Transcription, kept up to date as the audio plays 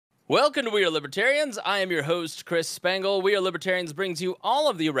Welcome to We Are Libertarians. I am your host, Chris Spangle. We Are Libertarians brings you all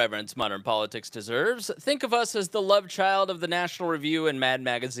of the irreverence modern politics deserves. Think of us as the love child of the National Review and Mad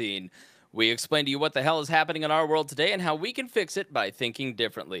Magazine. We explain to you what the hell is happening in our world today and how we can fix it by thinking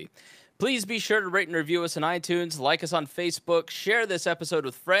differently. Please be sure to rate and review us on iTunes, like us on Facebook, share this episode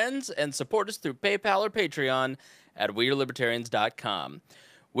with friends, and support us through PayPal or Patreon at WeareLibertarians.com.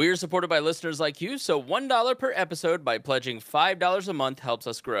 We're supported by listeners like you, so $1 per episode by pledging $5 a month helps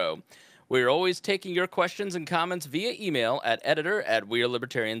us grow. We're always taking your questions and comments via email at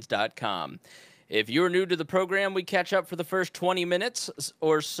editor@wearelibertarians.com. If you're new to the program, we catch up for the first 20 minutes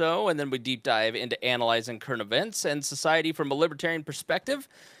or so, and then we deep dive into analyzing current events and society from a libertarian perspective.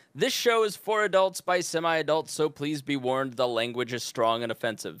 This show is for adults by semi-adults, so please be warned the language is strong and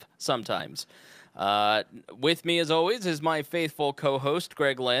offensive sometimes. With me, as always, is my faithful co-host,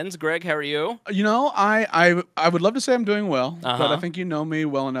 Greg Lenz. Greg, how are you? You know, I would love to say I'm doing well, but I think you know me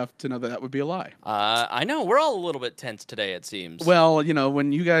well enough to know that that would be a lie. I know. We're all a little bit tense today, it seems. Well, you know,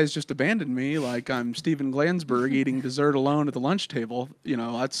 when you guys just abandoned me, like I'm Steven Glansberg eating dessert alone at the lunch table, you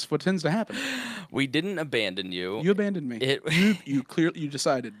know, that's what tends to happen. We didn't abandon you. You abandoned me. You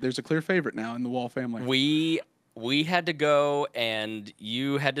decided. There's a clear favorite now in the Wall family. We had to go, and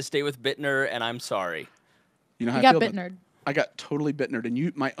you had to stay with Bittner, and I'm sorry. You know how You I got feel Bittnered. I got totally Bittnered,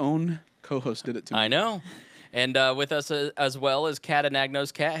 and my own co-host did it to me. I know. And with us as well as Kat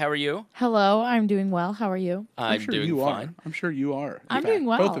Anagnos. Kat, how are you? Hello, I'm doing well. How are you? I'm sure doing you fine. are. I'm sure you are. I'm doing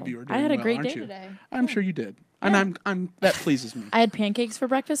well. Both of you are doing well, I had a great aren't day you? today. I'm sure you did. And I'm that pleases me. I had pancakes for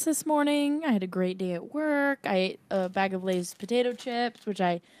breakfast this morning. I had a great day at work. I ate a bag of Lay's potato chips, which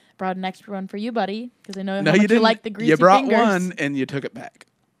I brought an extra one for you, buddy, because I know how much you like the greasy You brought fingers. one and you took it back.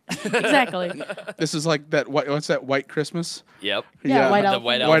 Exactly. This is like that. What's that? White Christmas. Yep. Yeah, White The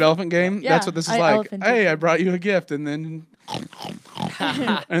Elephant. White elephant game. Yeah, That's what this is I like. elephanted Hey, I it. brought you a gift, and then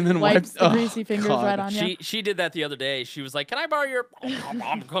and then Wipes the oh, greasy fingers God. right on you. She did that the other day. She was like, "Can I borrow your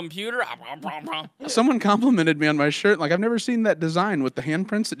computer?" Someone complimented me on my shirt. Like I've never seen that design with the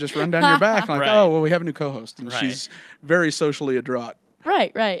handprints that just run down your back. I'm like, Right. oh well, we have a new co-host, and Right. she's very socially adroit.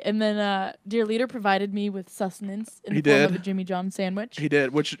 Right. And then Dear Leader provided me with sustenance in He the form of did. a Jimmy John sandwich. He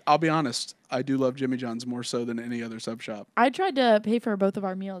did, which I'll be honest, I do love Jimmy John's more so than any other sub shop. I tried to pay for both of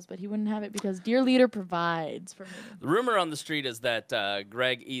our meals, but he wouldn't have it because Dear Leader provides for me. The rumor on the street is that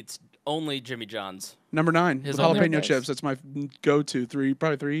Greg eats only Jimmy John's. Number 9 His with only- jalapeno Nice. chips. That's my go-to.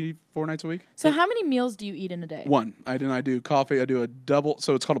 Probably 3-4 nights a week. So how many meals do you eat in a day? One. I do coffee. I do a double.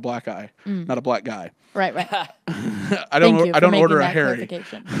 So it's called a black eye, not a black guy. Right. I don't. Thank you I for don't making order a that Harry.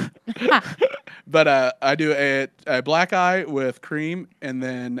 clarification. But I do a black eye with cream and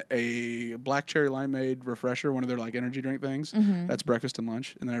then a black cherry limeade refresher, one of their like energy drink things. That's breakfast and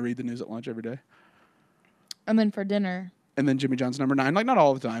lunch, and then I read the news at lunch every day. And then for dinner. And then Jimmy John's number 9. Like not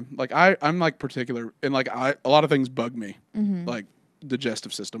all the time. Like I'm like particular, and like a lot of things bug me, like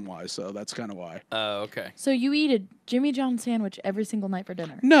digestive system wise. So that's kind of why. Oh, okay. So you eat a Jimmy John sandwich every single night for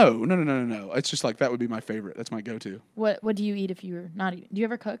dinner. No. It's just like that would be my favorite. That's my go-to. What do you eat if you're not eating? Do you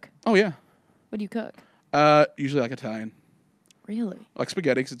ever cook? Oh yeah. What do you cook? Usually like Italian, Really? like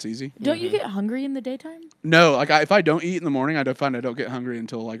spaghetti 'cause it's easy. Don't you get hungry in the daytime? No, like if I don't eat in the morning, I don't get hungry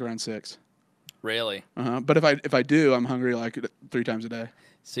until like around 6. Really? But if I do, I'm hungry like 3 times a day.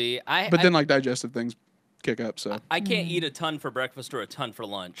 See, But then like digestive things kick up. So I can't eat a ton for breakfast or a ton for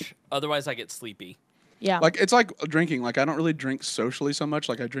lunch. Otherwise, I get sleepy. Yeah. like it's like drinking. Like I don't really drink socially so much.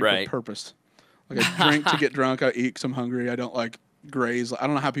 Like I drink Right. with purpose. Like I drink to get drunk. I eat 'cause I'm hungry. I don't like graze. I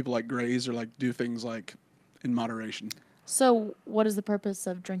don't know how people like graze or like do things like in moderation. So what is the purpose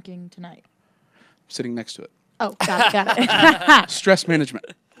of drinking tonight? Sitting next to it. Oh, got it. Stress management.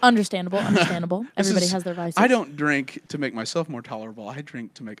 Understandable. This Everybody is- has their vices. I don't drink to make myself more tolerable. I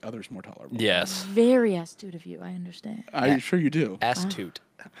drink to make others more tolerable. Yes. Very astute of you. I understand. I'm sure you do. Astute.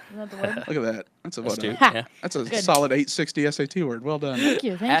 Is that the word? Look at that. That's a Astute. Ha. Yeah. That's a Good. solid 860 SAT word. Well done. Thank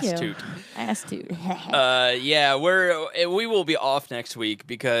you. Astute. Astute. Yeah, we will be off next week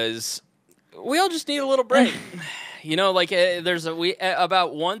because we all just need a little break. You know, like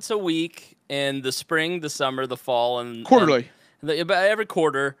about once a week in the spring, the summer, the fall, and Quarterly. About every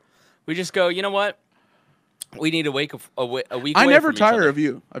quarter, we just go. You know what? We need a week away I never from each tire other. of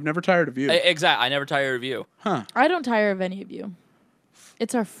you. I've never tired of you. Exactly. I never tire of you. Huh. I don't tire of any of you.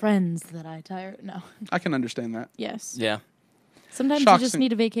 It's our friends that I tire. No. I can understand that. Yes. Yeah. Sometimes Shocks you just and-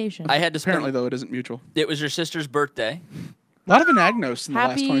 need a vacation. I had to spend. Apparently, though, it isn't mutual. It was your sister's birthday. A lot of Anagnos in the last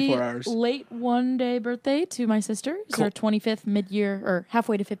Happy 24 hours. late one-day birthday to my sister. It's her 25th mid-year or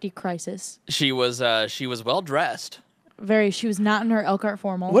halfway to 50 crisis. She was well dressed. She was not in her Elkhart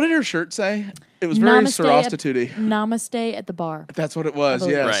formal. What did her shirt say? It was very sorostitute-y. Namaste at the bar. That's what it was,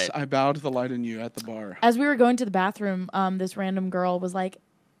 yes. Right. I bow to the light in you at the bar. As we were going to the bathroom, this random girl was like,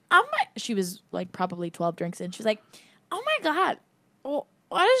 she was like probably 12 drinks in. She was like, oh my God, well,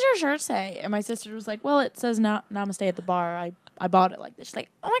 what does your shirt say? And my sister was like, well, it says namaste at the bar. I bought it like this. She's like,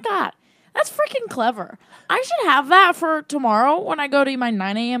 oh my God, that's freaking clever. I should have that for tomorrow when I go to my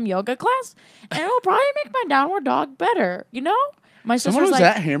 9 a.m. yoga class, and it will probably make my downward dog better, you know? My sister Someone was like,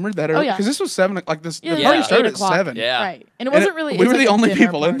 that hammered that early? yeah. Because this was 7, like this, Yeah, the it was party like started 8 at o'clock. 7. Yeah. Right. And it wasn't really. We were like the a only dinner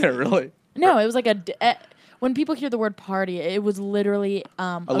people in party. there, really. No, it was like when people hear the word party, it was literally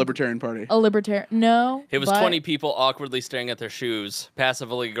A libertarian party. a libertarian. No, It was but 20 people awkwardly staring at their shoes,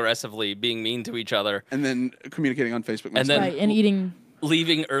 passively aggressively being mean to each other, And then communicating on Facebook. And then- right, and eating.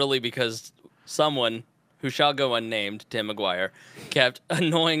 leaving early because someone who shall go unnamed, Tim McGuire, kept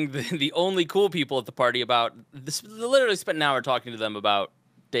annoying the only cool people at the party about this. Literally spent an hour talking to them about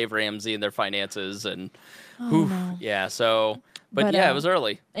Dave Ramsey and their finances and No. yeah. So, but But, yeah, it was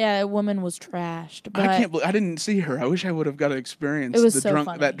early. Yeah, that woman was trashed. But I can't believe I didn't see her. I wish I would have got to experience It was so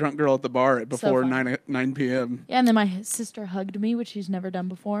funny. that drunk girl at the bar before funny. 9 p.m. Yeah, and then my sister hugged me, which she's never done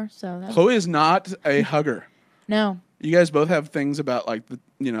before. So that was, Chloe is not a hugger. no, You guys both have things about like the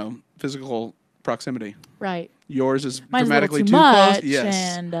physical proximity. right. Yours is Mine's dramatically a too little too much, close.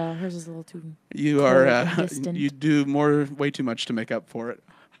 Yes, and hers is a little too you are. cold and distant. You do way too much to make up for it.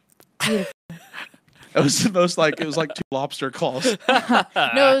 beautiful. It was the most like it was like 2 lobster calls. No,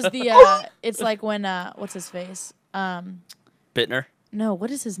 it was the. It's like when what's his face? Bittner. No,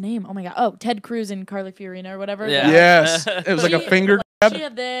 what is his name? Oh my God! Oh, Ted Cruz and Carly Fiorina or whatever. Yeah. Yes, it was like a She- finger She grab.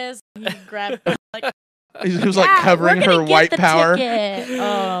 had this. He grabbed like He was like "Yeah, covering we're gonna her get white the power. ticket."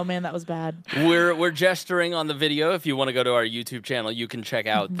 Oh man, that was bad. We're gesturing on the video. If you want to go to our YouTube channel, you can check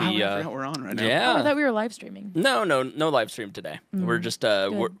out Oh, I the. forgot we're on right now. Oh, I Yeah. thought we were live streaming. No live stream today. We're just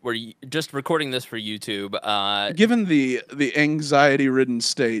we're just recording this for YouTube. Given the anxiety-ridden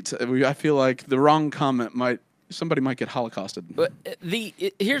state, I feel like the wrong comment somebody might get holocausted. But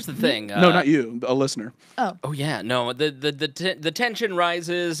here's the thing. No, not you, a listener. Oh yeah, no. The tension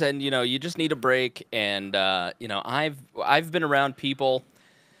rises, and you just need a break. And I've been around people.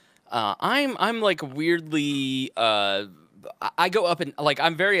 I'm like weirdly. I go up and like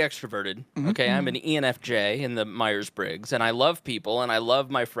I'm very extroverted. Okay, I'm an ENFJ in the Myers-Briggs, and I love people, and I love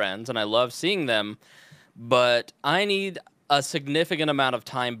my friends, and I love seeing them. But I need a significant amount of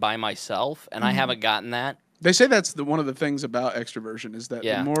time by myself, and I haven't gotten that. They say that's one of the things about extroversion is that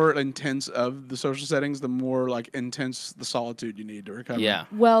Yeah. the more intense of the social settings, the more like intense the solitude you need to recover. Yeah.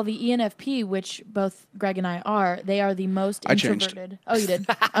 Well, the ENFP, which both Greg and I are, they are the most I changed. introverted. Oh, you did?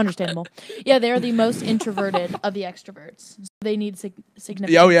 Understandable. Yeah, they are the most introverted of the extroverts. So they need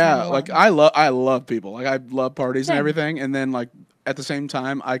significant. Oh yeah, time like alone. I love people. Like I love parties and Same. everything, and then like at the same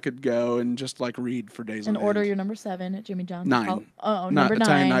time I could go and just like read for days And on order end. your number 7 at Jimmy John's. 9. Oh, Not number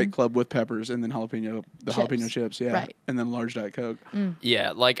Italian 9. nightclub with peppers and then jalapeno chips, yeah, Right. and then large Diet Coke.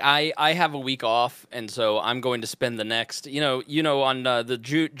 Yeah, like I have a week off, and so I'm going to spend the next, on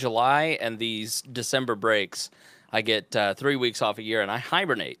the July and these December breaks, I get 3 weeks off a year, and I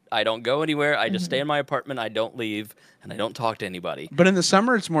hibernate. I don't go anywhere. I just stay in my apartment. I don't leave, and I don't talk to anybody. But in the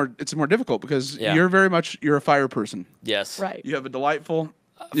summer, it's more difficult because Yeah. you're a fire person. Yes, You Right. have a delightful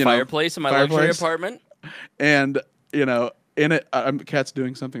you know, fireplace in my luxury fireplace. apartment. And in it, Kat's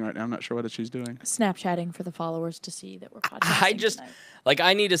doing something right now. I'm not sure what she's doing. Snapchatting for the followers to see that we're podcasting. I just tonight.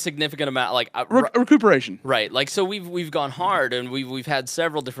 I need a significant amount, Recuperation. Right, like so we've gone hard, and we've had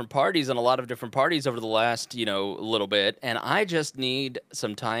several different parties and a lot of different parties over the last little bit, and I just need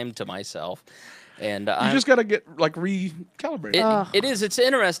some time to myself. And You just got to get like recalibrated. It's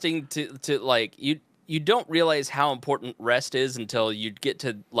interesting to like you don't realize how important rest is until you get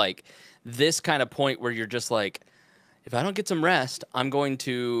to like this kind of point where you're just like, if I don't get some rest, I'm going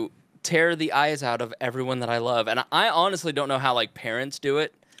to tear the eyes out of everyone that I love. And I honestly don't know how like parents do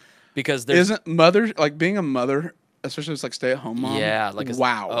it, because there's being a mother, especially as like stay at home mom.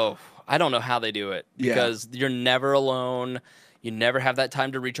 wow. Oh, Oh, I don't know how they do it, Yeah. because you're never alone. You never have that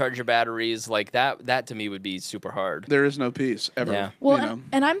time to recharge your batteries. Like that to me would be super hard. there is no peace ever. Yeah. Well, you know?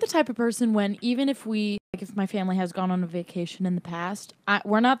 and I'm the type of person when even if if my family has gone on a vacation in the past,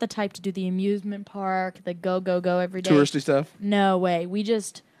 we're not the type to do the amusement park, the go every day. Touristy stuff. No way. We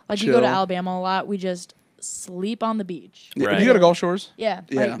just you go to Chill. Alabama a lot. We just sleep on the beach. Yeah. Right. Do you go to Gulf Shores? Yeah.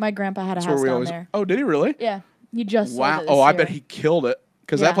 Yeah. My grandpa had a That's house where we down always. there. Oh, did he really? Yeah. You just sold Wow. it this Oh, I year. bet he killed it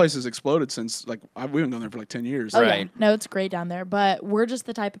because Yeah. that place has exploded since we've been going there for like 10 years. Oh, yeah. Right. No, it's great down there. But we're just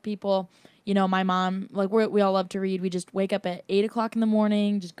the type of people, my mom, we all love to read. We just wake up at 8 o'clock in the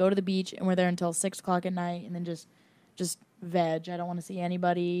morning, just go to the beach, and we're there until 6 o'clock at night, and then just just veg. I don't want to see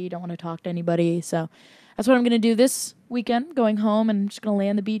anybody. Don't want to talk to anybody. So that's what I'm going to do this weekend. Going home and just going to lay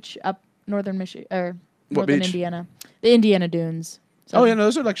on the beach up northern Michigan or northern beach? Indiana, the Indiana Dunes. So, Oh yeah, no,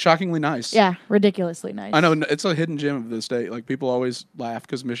 those are like shockingly nice. yeah, ridiculously nice. I know it's a hidden gem of the state. Like people always laugh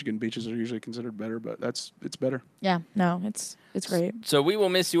because Michigan beaches are usually considered better, but it's better. Yeah, no, it's great. So we will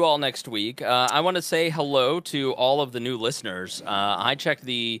miss you all next week. I want to say hello to all of the new listeners. I checked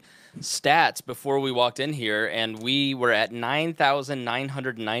the stats before we walked in here, and we were at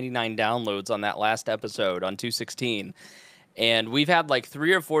 9,999 downloads on that last episode on 216. And we've had like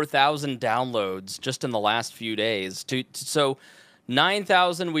 3,000 or 4,000 downloads just in the last few days. So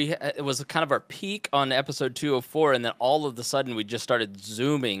 9,000, it was kind of our peak on episode 204, and then all of a sudden we just started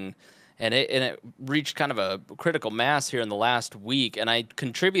zooming, and it reached kind of a critical mass here in the last week. And I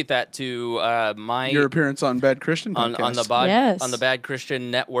contribute that to your appearance on Bad Christian on the Bad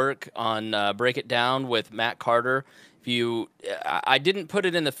Christian Network on Break It Down with Matt Carter. I didn't put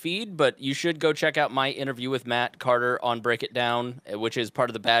it in the feed, but you should go check out my interview with Matt Carter on Break It Down, which is part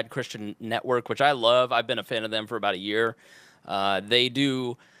of the Bad Christian Network, which I love. I've been a fan of them for about a year. They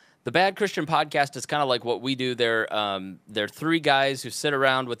do the Bad Christian podcast is kind of like what we do. They're three guys who sit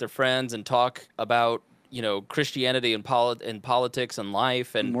around with their friends and talk about Christianity and politics and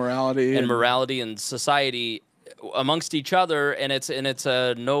life and morality and society amongst each other, and it's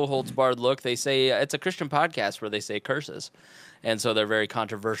a no holds barred look. They say it's a Christian podcast where they say curses, and so they're very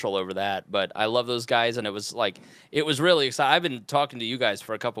controversial over that. But I love those guys, and it was really exciting. I've been talking to you guys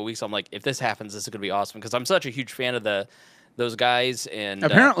for a couple of weeks. I'm like, if this happens, this is gonna be awesome because I'm such a huge fan of those guys. And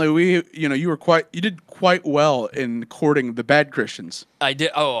apparently you did quite well in courting the bad Christians. I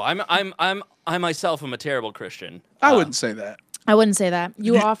did. Oh, I myself am a terrible Christian. I wouldn't say that. I wouldn't say that.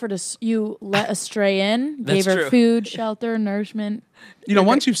 You let a stray in, gave her food, shelter, nourishment.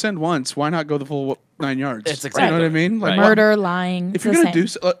 Once you send once, why not go the full 9 yards? It's exactly. You know what I mean? Like murder, lying. If you're gonna do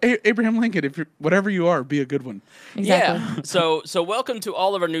Abraham Lincoln, if you're whatever you are, be a good one. Exactly. Yeah. So welcome to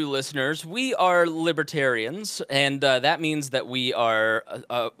all of our new listeners. We are libertarians, and that means that we are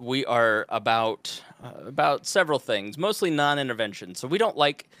about several things, mostly non-intervention. So we don't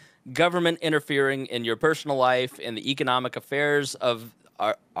like government interfering in your personal life, in the economic affairs of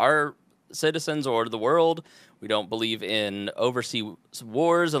our citizens or the world. We don't believe in overseas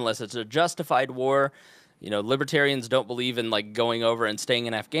wars unless it's a justified war. Libertarians don't believe in like going over and staying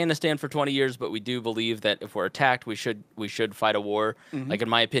in Afghanistan for 20 years, but we do believe that if we're attacked, we should fight a war. Mm-hmm. Like in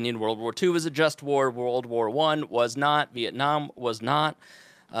my opinion, World War II was a just war. World War I was not. Vietnam was not.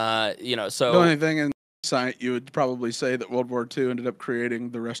 So the only thing in sight, you would probably say that World War II ended up creating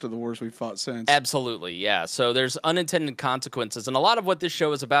the rest of the wars we've fought since. Absolutely, yeah. So there's unintended consequences, and a lot of what this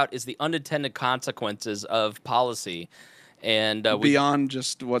show is about is the unintended consequences of policy, and beyond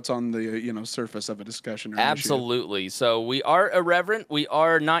just what's on the surface of a discussion. Or absolutely. So we are irreverent. We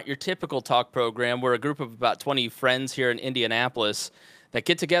are not your typical talk program. We're a group of about 20 friends here in Indianapolis that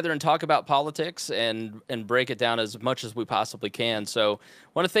get together and talk about politics and break it down as much as we possibly can. So I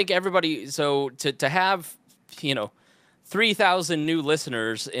want to thank everybody. So to have, 3,000 new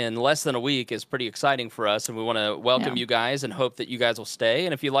listeners in less than a week is pretty exciting for us. And we want to welcome you guys and hope that you guys will stay.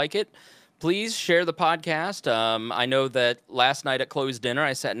 And if you like it, please share the podcast. I know that last night at Chloe's dinner,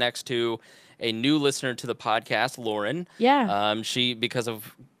 I sat next to a new listener to the podcast, Lauren. Yeah. She, because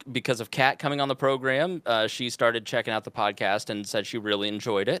of Kat coming on the program, she started checking out the podcast and said she really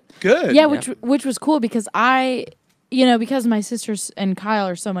enjoyed it. Good. Yeah, which was cool because because my sisters and Kyle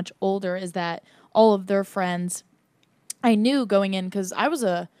are so much older, is that all of their friends I knew going in, because I was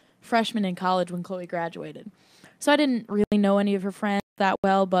a freshman in college when Chloe graduated. So I didn't really know any of her friends that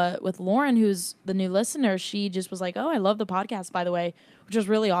well, but with Lauren, who's the new listener, she just was like, oh, I love the podcast, by the way, which was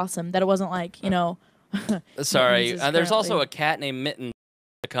really awesome, that it wasn't like, Sorry, there's also a cat named Mitten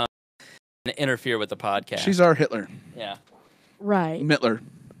to come and interfere with the podcast. She's our Hitler. Yeah. Right. Mittler.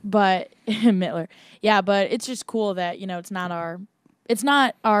 But Mittler. Yeah, but it's just cool that, it's not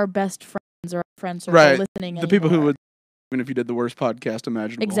our best friends or our friends who are listening the people who would, even if you did the worst podcast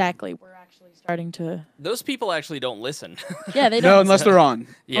imaginable. Exactly. We're actually starting to. Those people actually don't listen. Yeah, they don't. No, unless they're on.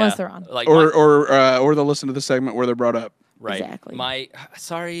 Yeah. Unless they're on. Like or they'll listen to the segment where they're brought up. Right. Exactly.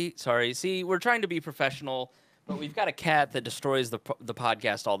 Sorry. See, we're trying to be professional, but we've got a cat that destroys the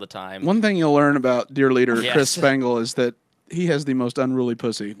podcast all the time. One thing you'll learn about dear leader Chris Spangle is that he has the most unruly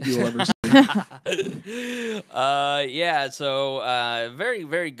pussy you will ever see. So very,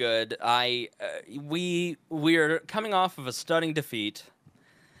 very good. We're coming off of a stunning defeat.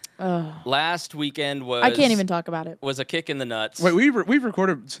 Last weekend was... I can't even talk about it. Was a kick in the nuts. Wait, we've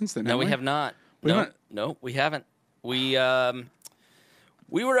recorded since then, No, we have not. No, we haven't. We were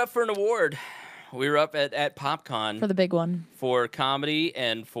up for an award. We were up at PopCon for the big one. for comedy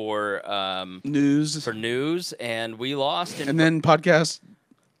and for News. and we lost. And then podcast,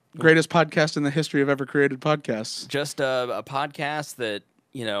 greatest podcast in the history of ever created podcasts. Just a podcast that,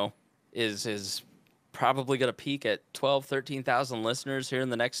 is probably going to peak at 12, 13,000 listeners here in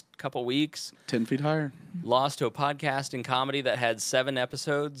the next couple weeks. 10 feet higher. Lost to a podcast in comedy that had 7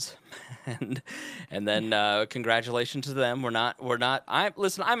 episodes. and then congratulations to them.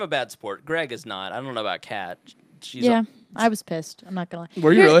 I'm a bad sport. Greg is not. I don't know about Kat. I was pissed. I'm not gonna lie.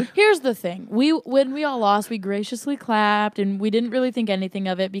 Were you really? Here's the thing. When we all lost, we graciously clapped, and we didn't really think anything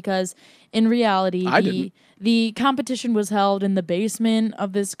of it because, in reality, the competition was held in the basement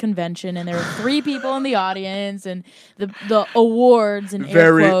of this convention, and there were 3 people in the audience, and the awards and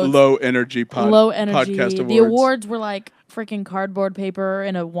very air quotes, low energy podcast awards. The awards were like freaking cardboard paper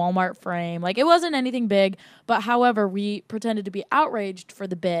in a Walmart frame. Like, it wasn't anything big, but however, we pretended to be outraged for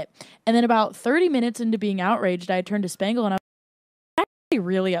the bit. And then about 30 minutes into being outraged, I turned to Spangle and I was actually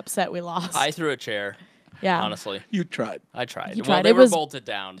really upset we lost. I threw a chair. Yeah. Honestly. You tried. I tried. You Well, tried. they were bolted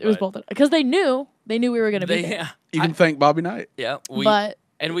down. It was bolted. Because they knew we were going to be there. Yeah. You can thank Bobby Knight. Yeah.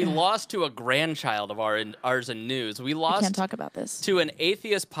 And we lost to a grandchild of ours in news. We I lost can't talk about this. to an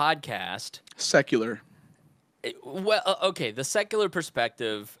atheist podcast. Secular. Okay, the secular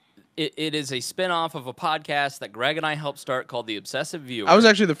perspective, it is a spin-off of a podcast that Greg and I helped start called The Obsessive Viewer. I was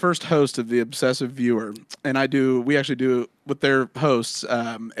actually the first host of The Obsessive Viewer, and we actually do with their hosts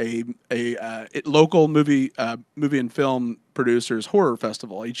a local movie and film producers horror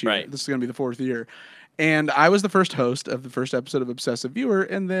festival each year. Right. This is going to be the 4th year. And I was the first host of the first episode of Obsessive Viewer,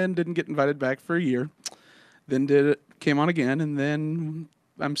 and then didn't get invited back for a year. Then came on again, and then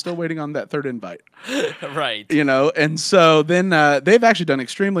I'm still waiting on that 3rd invite. Right. And so then they've actually done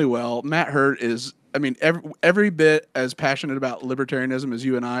extremely well. Matt Hurt is, every bit as passionate about libertarianism as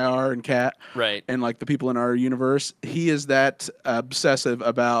you and I are, and Kat. Right. And like the people in our universe. He is that obsessive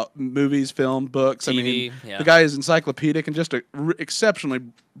about movies, film, books. TV, The guy is encyclopedic and just a exceptionally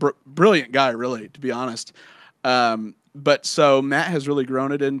brilliant guy, really, to be honest. But so Matt has really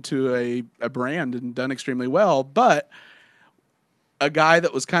grown it into a brand and done extremely well. But a guy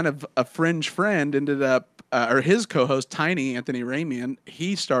that was kind of a fringe friend ended up, or his co-host, Tiny Anthony Ramian,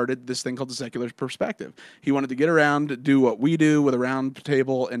 he started this thing called The Secular Perspective. He wanted to get around, do what we do with a round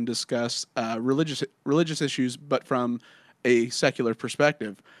table and discuss religious issues, but from a secular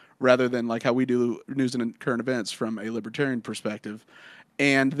perspective, rather than like how we do news and current events from a libertarian perspective.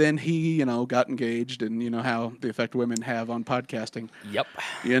 And then he, got engaged, and how the effect women have on podcasting. Yep.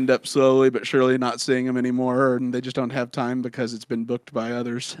 You end up slowly but surely not seeing them anymore, and they just don't have time because it's been booked by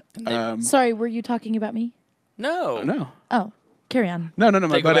others. Sorry, were you talking about me? No. No. Oh, carry on. No, my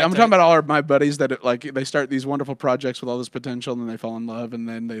Take it buddy. back I'm to talking about all my buddies that they start these wonderful projects with all this potential, and then they fall in love, and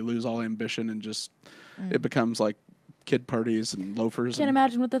then they lose all ambition, and just it becomes like kid parties and loafers. Can't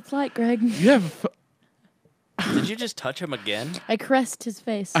imagine what that's like, Greg. You have. Did you just touch him again? I caressed his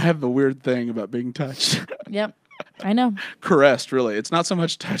face. I have a weird thing about being touched. Yep, I know. Caressed, really. It's not so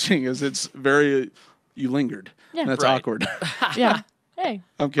much touching as it's very. You lingered. Yeah. And that's Right. awkward. Yeah. Hey,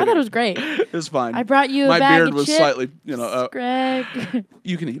 I'm I kidding. thought it was great. It's fine. I brought you a My bag beard of was chips, slightly, Greg.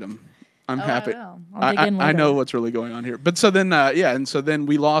 You can eat them. I'm Oh, happy. I will. I'll dig in I later. know what's really going on here. But so then, and so then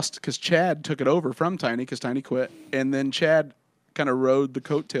we lost because Chad took it over from Tiny because Tiny quit. And then Chad kind of rode the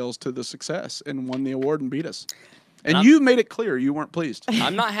coattails to the success and won the award and beat us. And you made it clear you weren't pleased.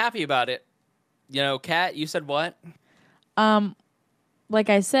 I'm not happy about it. Kat, you said what? Like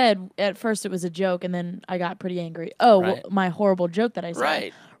I said, at first it was a joke, and then I got pretty angry. Oh, Right. my horrible joke that I said.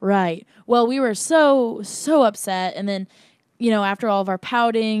 Right. Right. Well, we were so upset, and then, after all of our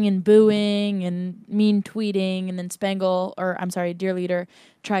pouting and booing and mean tweeting, and then Dear Leader,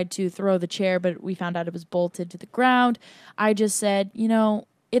 tried to throw the chair, but we found out it was bolted to the ground. I just said,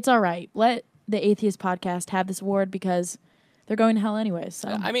 it's all right. Let the Atheist Podcast have this award because they're going to hell anyways.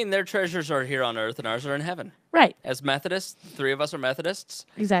 So. Their treasures are here on earth and ours are in heaven. Right. As Methodists, 3 of us are Methodists.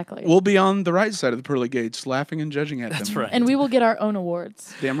 Exactly. We'll be on the right side of the pearly gates, laughing and judging at them. That's right. And we will get our own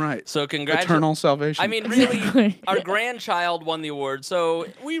awards. Damn right. So Eternal salvation. really, Exactly. our grandchild won the award, so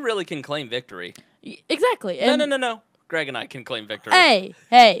we really can claim victory. Exactly. And No. Greg and I can claim victory.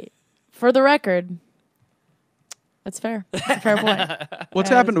 Hey, for the record, that's fair. That's a fair point. What's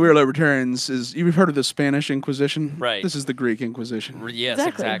happened to We Are Libertarians is you've heard of the Spanish Inquisition? Right. This is the Greek Inquisition. Yes,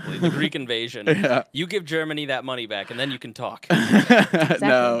 Exactly. The Greek invasion. Yeah. You give Germany that money back, and then you can talk.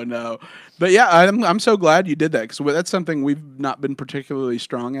 No. But yeah, I'm so glad you did that because that's something we've not been particularly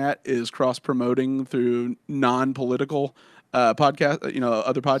strong at is cross promoting through non-political podcast,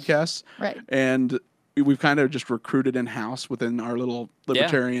 other podcasts. Right. And we've kind of just recruited in house within our little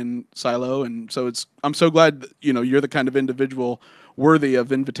libertarian silo, and so I'm so glad that, you're the kind of individual worthy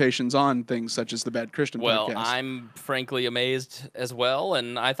of invitations on things such as the Bad Christian podcast. I'm frankly amazed as well,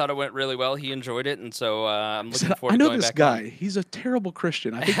 and I thought it went really well. He enjoyed it, and so I'm looking forward to going back. I know this guy. He's a terrible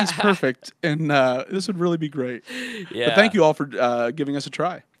Christian. I think he's perfect, and this would really be great. Yeah. But thank you all for giving us a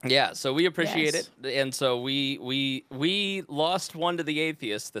try. Yeah, so we appreciate it, and so we lost one to the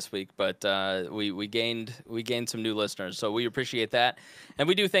atheists this week, but we gained some new listeners, so we appreciate that, and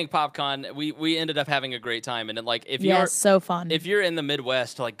we do thank PopCon. We ended up having a great time, and if you're so fun. If you're in the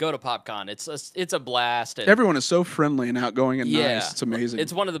Midwest, go to PopCon. It's a blast. Everyone is so friendly and outgoing and nice. It's amazing.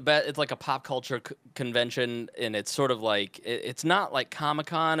 It's one of the best. It's like a pop culture convention, and it's sort of like it's not like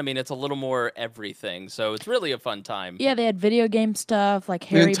Comic-Con. I mean, it's a little more everything, so it's really a fun time. Yeah, they had video game stuff like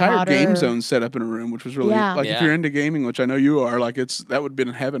Harry Potter. The entire Potter. game zone set up in a room, which was really if you're into gaming, which I know you are, that would be in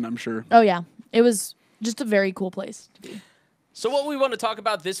heaven, I'm sure. Oh yeah, it was just a very cool place to be. So what we want to talk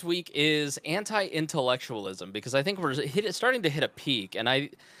about this week is anti-intellectualism, because I think we're starting to hit a peak, and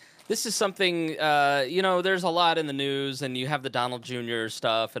this is something there's a lot in the news, and you have the Donald Jr.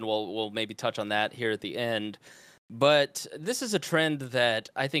 stuff, and we'll maybe touch on that here at the end. But this is a trend that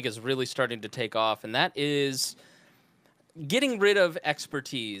I think is really starting to take off, and that is getting rid of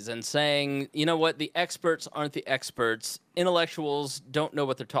expertise and saying, you know what, the experts aren't the experts. Intellectuals don't know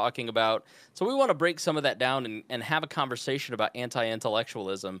what they're talking about. So we want to break some of that down and have a conversation about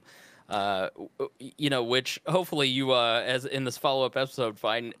anti-intellectualism, which hopefully you, as in this follow-up episode,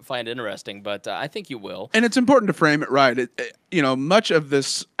 find interesting. But I think you will. And it's important to frame it right. Much of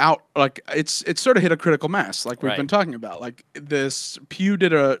this it's sort of hit a critical mass, like we've been talking about. Like this, Pew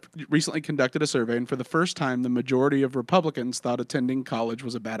recently conducted a survey, and for the first time, the majority of Republicans thought attending college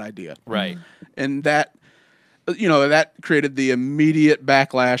was a bad idea. Right. And that created the immediate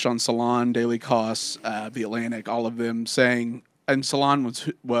backlash on Salon, Daily Kos, The Atlantic, all of them saying. And Salon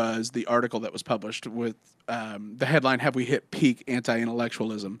was the article that was published with the headline, "Have we hit peak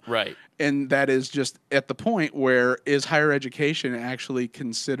anti-intellectualism?" Right. And that is just at the point where is higher education actually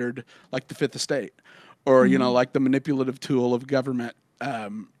considered like the fifth estate, or like the manipulative tool of government,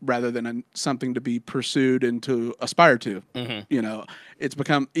 rather than something to be pursued and to aspire to. Mm-hmm. It's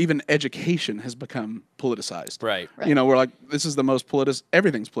become, even education has become politicized. Right. We're like, this is the most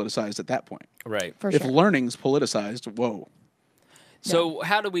everything's politicized at that point. Right. If learning's politicized, whoa. So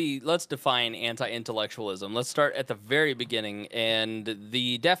let's define anti-intellectualism. Let's start at the very beginning, and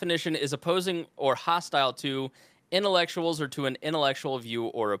the definition is opposing or hostile to intellectuals or to an intellectual view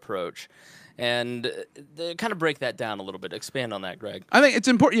or approach. And kind of break that down a little bit. Expand on that, Greg. I think it's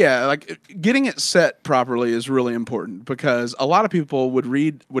important. Yeah, like getting it set properly is really important, because a lot of people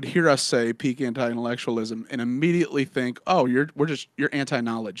would hear us say peak anti-intellectualism and immediately think, oh, you're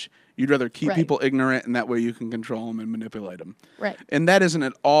anti-knowledge. You'd rather keep people ignorant, and that way you can control them and manipulate them. Right. And that isn't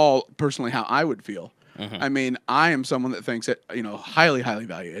at all personally how I would feel. Mm-hmm. I mean, I am someone that thinks that, highly, highly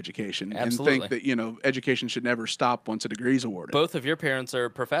value education. Absolutely. And think that, education should never stop once a degree is awarded. Both of your parents are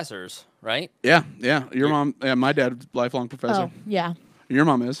professors, right? Yeah. Your mom, my dad, lifelong professor. Oh, yeah. Your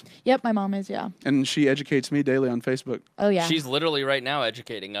mom is? Yep, my mom is, yeah. And she educates me daily on Facebook. Oh, yeah. She's literally right now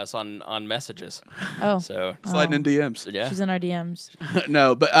educating us on messages. Oh. So sliding in DMs. Yeah. She's in our DMs.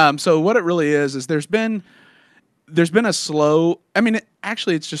 No, but so what it really is there's been a slow,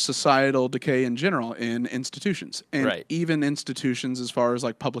 actually it's just societal decay in general in institutions. And even institutions as far as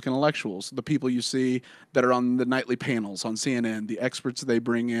like public intellectuals, the people you see that are on the nightly panels on CNN, the experts they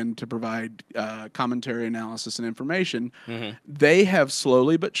bring in to provide commentary, analysis, and information, they have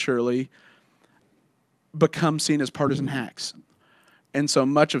slowly but surely become seen as partisan hacks. And so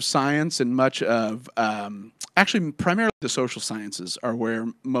much of science and much of, actually primarily the social sciences are where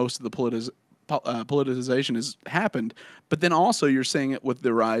most of the politicization has happened, but then also you're seeing it with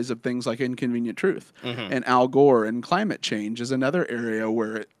the rise of things like Inconvenient Truth and Al Gore, and climate change is another area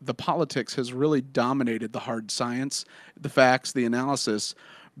where the politics has really dominated the hard science, the facts, the analysis,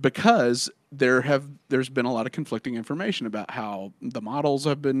 because there's been a lot of conflicting information about how the models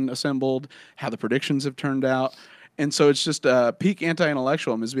have been assembled, how the predictions have turned out, and so it's just peak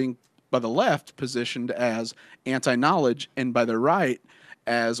anti-intellectualism is being by the left positioned as anti-knowledge, and by the right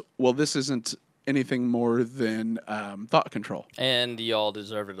as, well, this isn't anything more than thought control. And y'all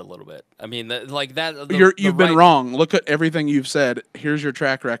deserve it a little bit. I mean, you've been wrong. Look at everything you've said. Here's your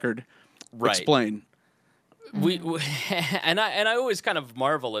track record. Right. Explain. And I always kind of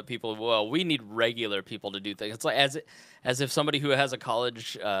marvel at people. Well, we need regular people to do things. It's like as if somebody who has a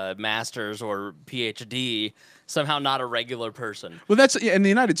college master's or PhD somehow not a regular person. Well, that's in the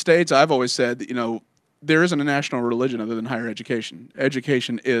United States. I've always said that, there isn't a national religion other than higher education.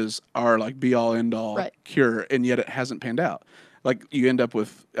 Education is our like be all end all Right. cure, and yet it hasn't panned out. Like you end up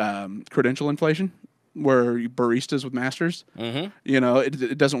with credential inflation, where baristas with masters. Mm-hmm. You know,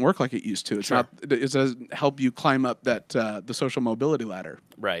 it doesn't work like it used to. It's Sure. not. It doesn't help you climb up that the social mobility ladder.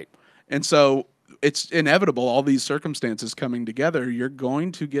 Right. And so it's inevitable. All these circumstances coming together, you're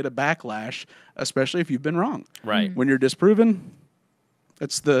going to get a backlash, especially if you've been wrong. Right. When you're disproven,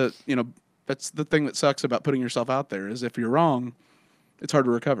 that's the thing that sucks about putting yourself out there is if you're wrong, it's hard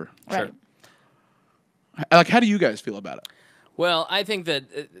to recover. Right. Sure. Like, how do you guys feel about it? Well, I think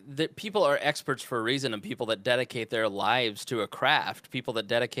that people are experts for a reason, and people that dedicate their lives to a craft, people that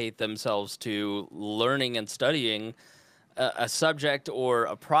dedicate themselves to learning and studying a subject or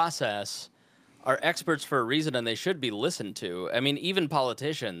a process are experts for a reason, and they should be listened to. I mean, even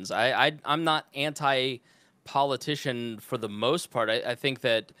politicians. I'm not anti-politician for the most part. I think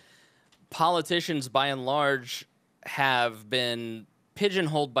that politicians, by and large, have been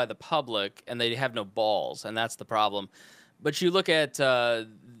pigeonholed by the public, and they have no balls, and that's the problem. But you look at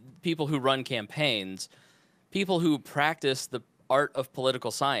people who run campaigns, people who practice the art of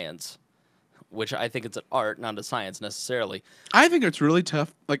political science, which I think it's an art, not a science necessarily. I think it's really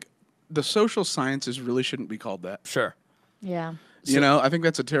tough. Like, the social sciences really shouldn't be called that. Sure. Yeah. You know, I think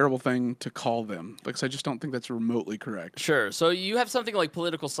that's a terrible thing to call them because I just don't think that's remotely correct. Sure. So you have something like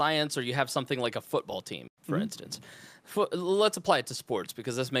political science, or you have something like a football team, for instance. Let's apply it to sports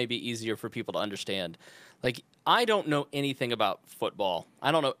because this may be easier for people to understand. Like, I don't know anything about football.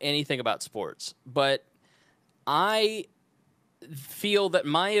 I don't know anything about sports, but I feel that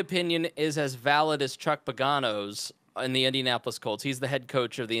my opinion is as valid as Chuck Pagano's in the Indianapolis Colts. He's the head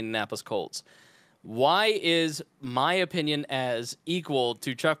coach of the Indianapolis Colts. Why is my opinion as equal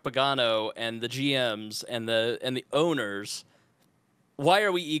to Chuck Pagano and the GMs and the owners? Why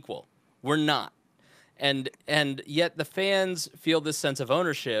are we equal? We're not. And yet the fans feel this sense of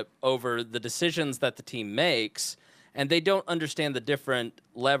ownership over the decisions that the team makes, and they don't understand the different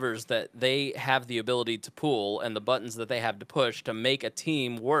levers that they have the ability to pull and the buttons that they have to push to make a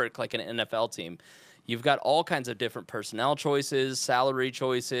team work like an NFL team. You've got all kinds of different personnel choices, salary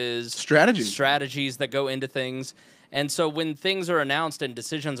choices, strategies that go into things. And so when things are announced and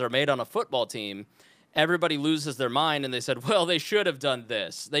decisions are made on a football team, everybody loses their mind and they said, well, they should have done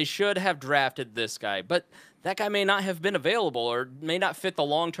this. They should have drafted this guy. But that guy may not have been available or may not fit the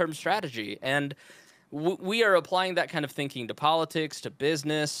long-term strategy. And we are applying that kind of thinking to politics, to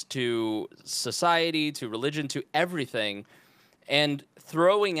business, to society, to religion, to everything, and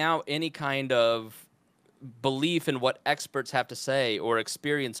throwing out any kind of belief in what experts have to say or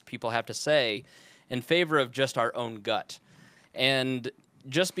experienced people have to say in favor of just our own gut. And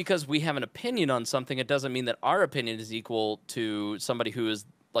just because we have an opinion on something, it doesn't mean that our opinion is equal to somebody who is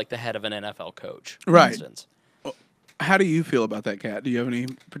like the head of an NFL coach, for instance. How do you feel about that, Kat? Do you have any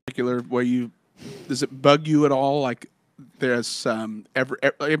particular way does it bug you at all? Like, there's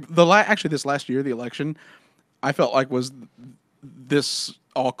actually this last year, the election, I felt like was this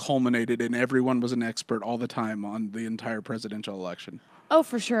all culminated and everyone was an expert all the time on the entire presidential election. Oh,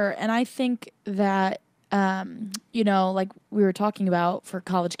 for sure. And I think that, you know, like we were talking about for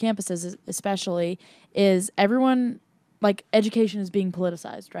college campuses especially, is everyone, like, education is being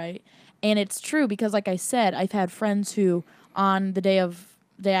politicized, right? And it's true because, like I said, I've had friends who on the day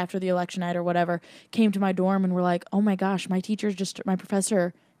after the election night or whatever came to my dorm and were like, oh my gosh, my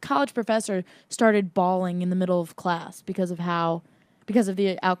college professor started bawling in the middle of class because of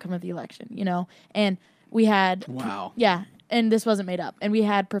the outcome of the election, you know? And we had... Wow. Yeah, and this wasn't made up. And we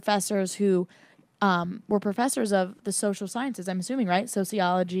had professors who were professors of the social sciences, I'm assuming, right?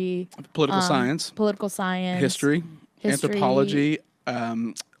 Sociology. Political science. History. Anthropology.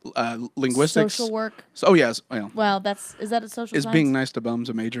 Linguistics. Social work. Oh, yes. Well, is that a social Is science? being nice to bums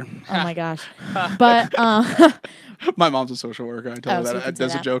a major? Oh, my gosh. But... My mom's a social worker. I tell her that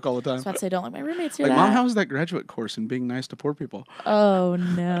as a joke all the time. I was about to say, don't let my roommates hear like, that. Mom, how was that graduate course in being nice to poor people? Oh,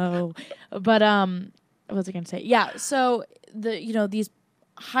 no. But, what was I going to say? Yeah, so, these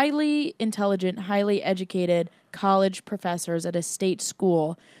highly intelligent, highly educated college professors at a state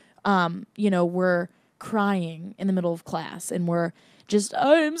school, were crying in the middle of class and were just,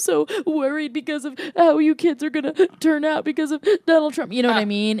 I am so worried because of how you kids are going to turn out because of Donald Trump. You know what I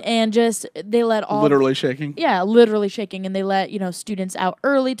mean? And just, they let all... Literally shaking? Yeah, literally shaking. And they let, students out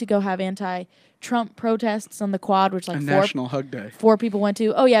early to go have anti-Trump protests on the quad, which National Hug Day. 4 people went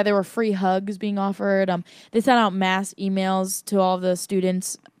to. Oh, yeah, there were free hugs being offered. They sent out mass emails to all the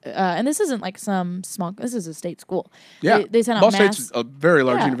students and this isn't like some small. This is a state school. Yeah, They sent out Ball mass. State's a very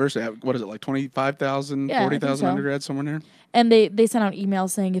large Yeah. university. What is it, like 25,000, Yeah, I think 40,000 so. undergrads somewhere in there? And they sent out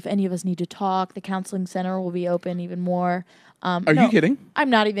emails saying if any of us need to talk, the counseling center will be open even more. Are no, you kidding?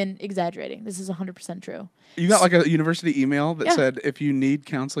 I'm not even exaggerating. This is 100% true. You got like a university email that Yeah. said if you need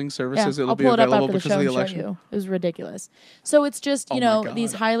counseling services, Yeah, it'll I'll be pull it up available after the because show of the and election. show you. It was ridiculous. So it's just, Oh you my know,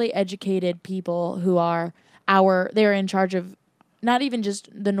 these God. highly educated people who are they're in charge of not even just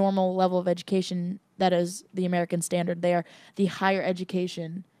the normal level of education that is the American standard. They are the higher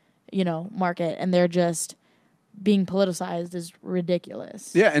education, you know, market, and they're just being politicized is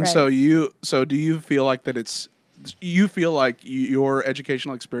ridiculous. Yeah, and right? so do you feel like you feel like your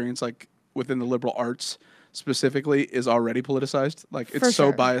educational experience, like within the liberal arts specifically, is already politicized? Like it's For so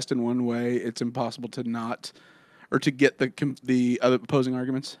sure. biased in one way, it's impossible to not, or to get the other opposing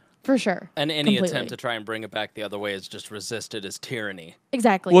arguments. For sure. And any Completely. attempt to try and bring it back the other way is just resisted as tyranny.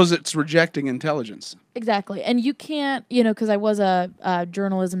 Exactly. Was it's rejecting intelligence? Exactly. And you can't, you know, because I was a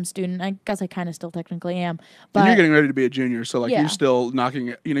journalism student. I guess I kind of still technically am. But And you're getting ready to be a junior, so like Yeah. you're still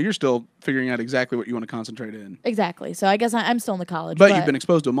knocking, you're still figuring out exactly what you want to concentrate in. exactly. So I guess I'm still in the college. But you've been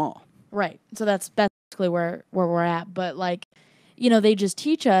exposed to them all. Right. So that's basically where we're at. But like, you know, they just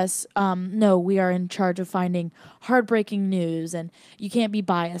teach us, no, we are in charge of finding heartbreaking news and you can't be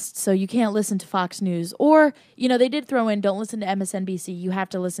biased. So you can't listen to Fox News. Or, you know, they did throw in, don't listen to MSNBC. You have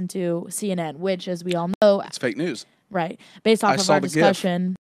to listen to CNN, which, as we all know, It's fake news. right, based off I of saw our the GIF.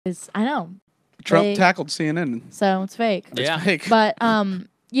 discussion, I know. Trump They- tackled CNN. So it's fake. It's Yeah. fake. But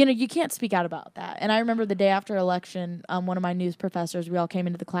you know, you can't speak out about that. And I remember the day after election, one of my news professors, we all came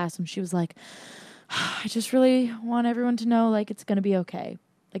into the class, and she was like, "I just really want everyone to know, like, it's gonna be okay.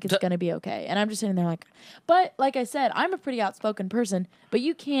 Like, it's gonna be okay." And I'm just sitting there, like, but like I said, I'm a pretty outspoken person, but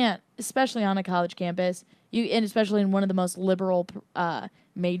you can't, especially on a college campus, and especially in one of the most liberal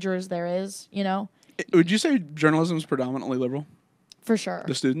majors there is, you know, Would you say journalism is predominantly liberal? for sure.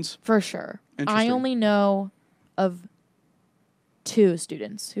 The students? For sure. I Interesting. only know of 2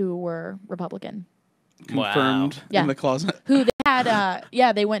 students who were Republican. Confirmed Yeah. in the closet. Who they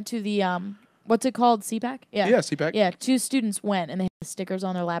had, they went to the, what's it called? CPAC? Yeah. Yeah, CPAC. Yeah, 2 students went and they had stickers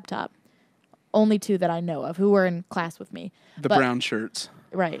on their laptop. Only 2 that I know of who were in class with me. The But- brown shirts.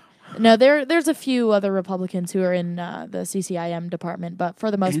 Right. No, there's a few other Republicans who are in the CCIM department, but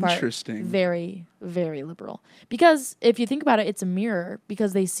for the most part, Interesting. very, very liberal. Because if you think about it, it's a mirror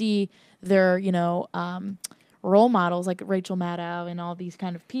because they see their, you know, role models like Rachel Maddow and all these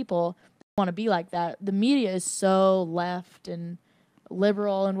kind of people want to be like that. The media is so left and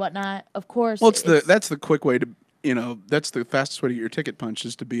liberal and whatnot. Of course, Well, that's the quick way to, that's the fastest way to get your ticket punched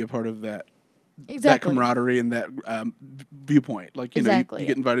is to be a part of that exactly. camaraderie and that viewpoint. Like, Exactly. you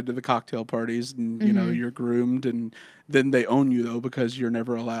get invited to the cocktail parties and, you're groomed, and then they own you, though, because you're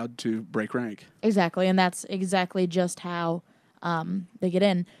never allowed to break rank. Exactly, and that's exactly just how they get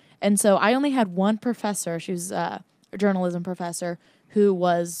in. And so I only had one professor. She was a journalism professor who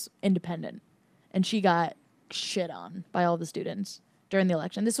was independent, and she got shit on by all the students during the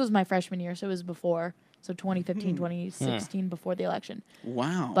election. This was my freshman year, so it was before. So 2015, 2016, before the election.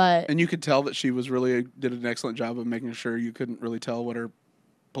 Wow. But- and you could tell that she was did an excellent job of making sure you couldn't really tell what her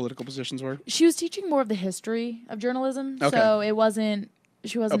political positions were. She was teaching more of the history of journalism, Okay. so it wasn't.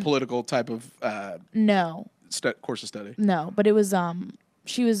 She A wasn't. political type of No, course of study. no, but it was.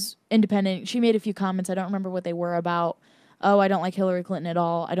 She was independent. She made a few comments. I don't remember what they were about. Oh, I don't like Hillary Clinton at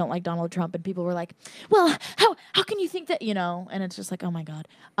all. I don't like Donald Trump. And people were like, "Well, how can you think that?" You know? And it's just like, oh my god.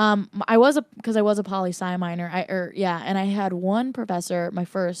 I was a poli-sci minor. And I had one professor. My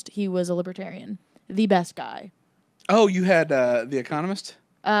first, he was a libertarian, the best guy. Oh, you had The Economist?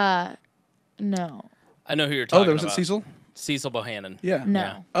 No, I know who you're talking Oh, there was about. it Cecil? Cecil Bohannon. Yeah. no,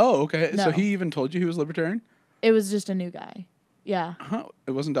 Yeah. Oh, okay. No. So he even told you he was libertarian? it was just a new guy. Yeah, Huh.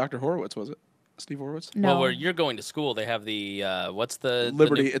 It wasn't Dr. Horowitz, was it? Steve Horowitz? no. Well, where you're going to school, they have the what's the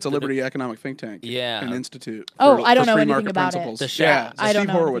Liberty. new- It's a the new- Liberty economic think tank. Yeah. An institute. Oh, I don't know free anything market about it. principles. The Yeah. Shat- So I don't Steve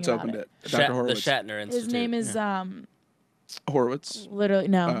know Horowitz anything opened about it. Shat- Dr. the Horowitz. Shatner Institute. His name is Yeah. Horowitz. literally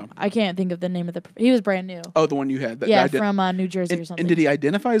no. Oh. I can't think of the name of the. He was brand new. Oh, the one you had. That Yeah, ident- from New Jersey or something. and did he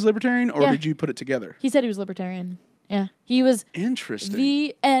identify as libertarian, or Yeah. did you put it together? He said he was libertarian. Yeah, he was Interesting.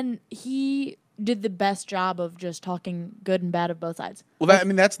 he did the best job of just talking good and bad of both sides. Well,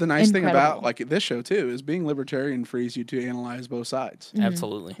 that's the nice thing about incredible. like this show too, is being libertarian frees you to analyze both sides,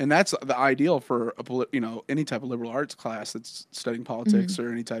 Absolutely. and that's the ideal for any type of liberal arts class that's studying politics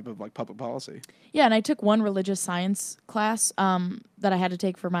or any type of like public policy. Yeah, and I took one religious science class that I had to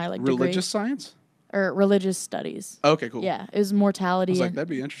take for my degree Religious science. or religious studies. Okay, cool. Yeah, it was mortality I was like, and that'd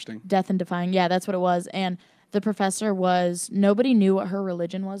be interesting. death and defying. Yeah, that's what it was. And the professor nobody knew what her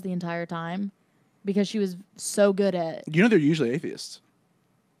religion was the entire time because she was so good at, You know, they're usually atheists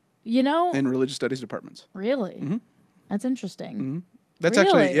you know, in religious studies departments. really? Mhm. That's interesting. That's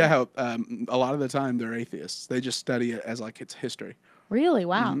actually, Really? yeah, how a lot of the time they're atheists. They just study it as like it's history. Really?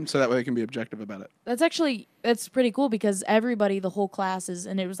 Wow. So that way they can be objective about it. That's pretty cool because everybody, the whole class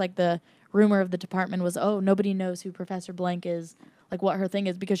and it was like the rumor of the department was, oh, nobody knows who Professor Blank is, like what her thing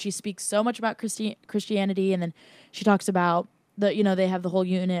is, because she speaks so much about Christianity, and then she talks about they have the whole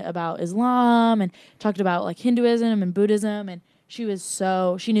unit about Islam, and talked about like Hinduism and Buddhism, and she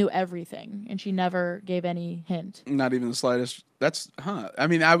knew everything, and she never gave any hint. Not even the slightest. I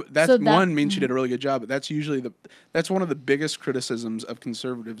mean, So that- one means she did a really good job, but that's usually that's one of the biggest criticisms of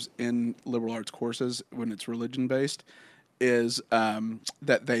conservatives in liberal arts courses when it's religion based, is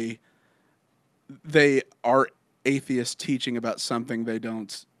that they are atheists teaching about something they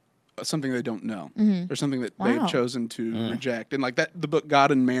don't know, or something that Wow. they've chosen to reject. And like that, the book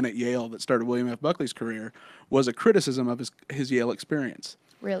God and Man at Yale that started William F. Buckley's career was a criticism of his Yale experience.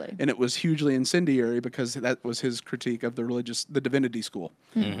 Really? And it was hugely incendiary because that was his critique of the divinity school,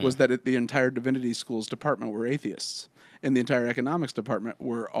 was that the entire divinity school's department were atheists, and the entire economics department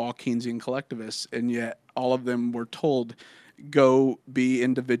were all Keynesian collectivists, and yet all of them were told, go be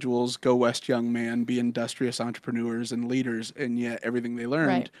individuals, go West young man, be industrious entrepreneurs and leaders, and yet everything they learned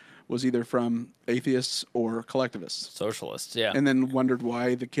Right. was either from atheists or collectivists. Socialists, yeah. And then wondered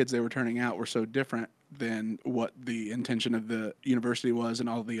why the kids they were turning out were so different than what the intention of the university was and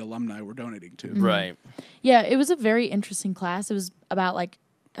all the alumni were donating to. Right. Yeah, it was a very interesting class. It was about like,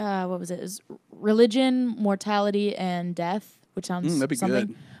 what was it? It was religion, mortality, and death, which sounds that'd be something.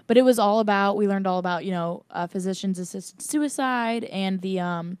 good. But it was all about. We learned all about physicians assisted suicide and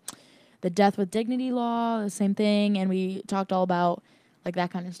the death with dignity law, the same thing, and we talked all about like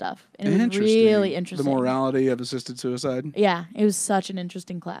that kind of stuff. And it was really interesting. The morality of assisted suicide. Yeah, it was such an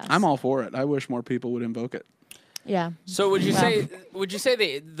interesting class. I'm all for it. I wish more people would invoke it. Yeah. So would you Wow.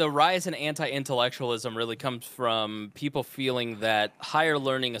 say the rise in anti-intellectualism really comes from people feeling that higher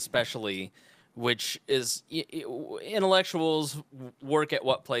learning, especially, which is intellectuals work at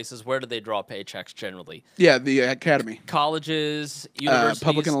what places? Where do they draw paychecks generally? Yeah, the academy. Colleges, universities,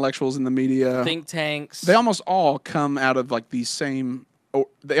 Public intellectuals in the media. think tanks. They almost all come out of like these same.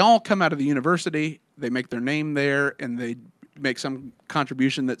 They all come out of the university. They make their name there, and they make some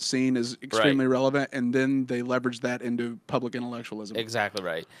contribution that's seen as extremely relevant, and then they leverage that into public intellectualism. Exactly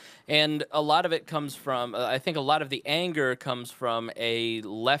right. And a lot of it comes from, I think a lot of the anger comes from a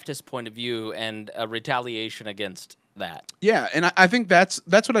leftist point of view and a retaliation against that. Yeah, and I think that's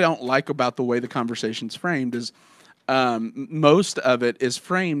what I don't like about the way the conversation's framed is most of it is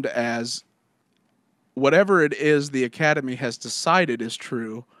framed as whatever it is the academy has decided is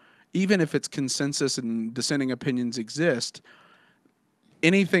true, even if its consensus and dissenting opinions exist.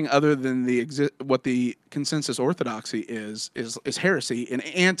 Anything other than what the consensus orthodoxy is heresy and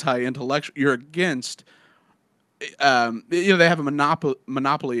anti-intellectual. You're against. They have a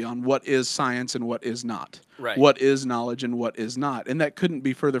monopoly on what is science and what is not. Right. What is knowledge and what is not, and that couldn't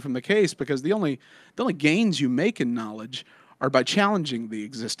be further from the case because the only gains you make in knowledge are by challenging the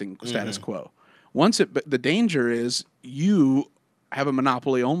existing status quo. The danger is you have a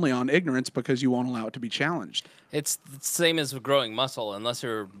monopoly only on ignorance because you won't allow it to be challenged. It's the same as growing muscle. Unless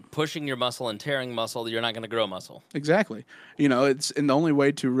you're pushing your muscle and tearing muscle, you're not going to grow muscle. Exactly. And the only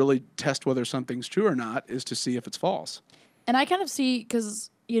way to really test whether something's true or not is to see if it's false. And I kind of see, because,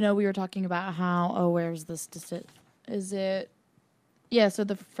 we were talking about how, where's this? Is it? Yeah, so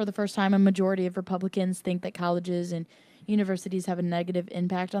for the first time, a majority of Republicans think that colleges and universities have a negative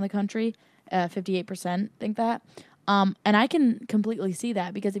impact on the country. 58% think that. And I can completely see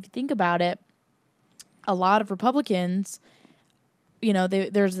that because if you think about it, a lot of Republicans,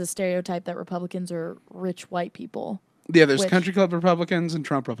 there's the stereotype that Republicans are rich white people. Yeah, there's country club Republicans and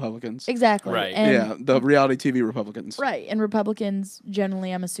Trump Republicans. Exactly. Right. And the reality TV Republicans. Right. And Republicans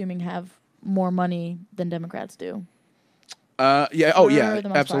generally, I'm assuming, have more money than Democrats do. Yeah. For Yeah. the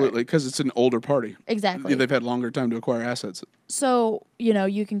most Absolutely. Because it's an older party. Exactly. They've had longer time to acquire assets. So,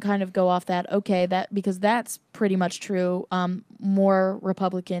 you can kind of go off that, okay, because that's pretty much true.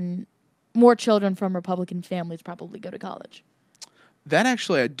 More children from Republican families probably go to college. That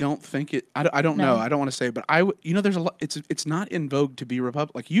actually, I don't think it. I don't No. know. I don't want to say, but there's a lot. It's not in vogue to be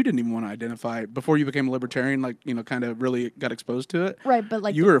Republican. Like you didn't even want to identify before you became a libertarian. Like kind of really got exposed to it. Right, but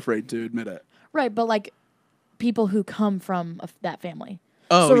like you were afraid to admit it. Right, but like people who come from that family.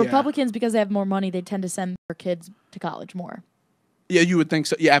 Oh, so yeah. Republicans, because they have more money, they tend to send their kids to college more. Yeah, you would think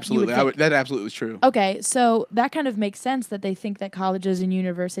so. Yeah, absolutely. think. That absolutely is true. Okay, so that kind of makes sense that they think that colleges and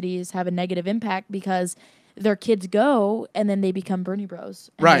universities have a negative impact because their kids go and then they become Bernie Bros.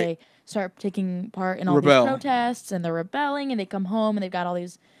 And Right. they start taking part in all Rebel. these protests and they're rebelling and they come home and they've got all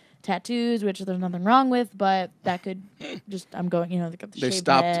these tattoos, which there's nothing wrong with, but that could just, I'm going, they got the They shaved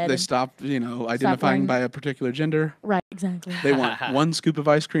stopped. head They and- stopped. Identifying wearing- by a particular gender. Right, exactly. They want one scoop of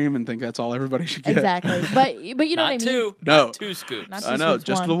ice cream and think that's all everybody should get. Exactly. But you know Not what I mean? two. No. Not two scoops. Not I two know, scoops,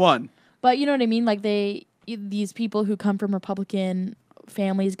 just one. the one. But you know what I mean? Like these people who come from Republican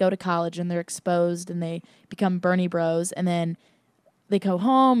families go to college and they're exposed and they become Bernie Bros. And then they go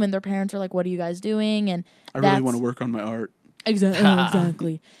home and their parents are like, "What are you guys doing?" And I really want to work on my art.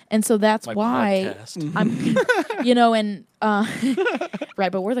 Exactly. And so that's My why podcast. I'm, and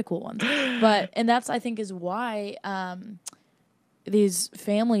right, but we're the cool ones. And that's I think is why these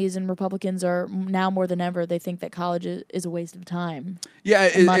families and Republicans are now more than ever. They think that college is a waste of time. Yeah,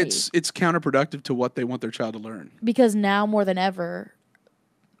 and money. it's counterproductive to what they want their child to learn. Because now more than ever,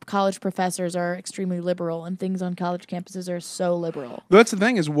 college professors are extremely liberal, and things on college campuses are so liberal. But that's the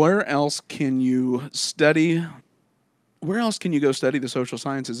thing is, where else can you study? Where else can you go study the social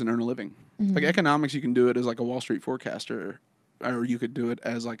sciences and earn a living? Like economics, you can do it as like a Wall Street forecaster, or you could do it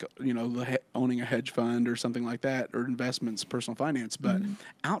as like owning a hedge fund or something like that, or investments, personal finance. But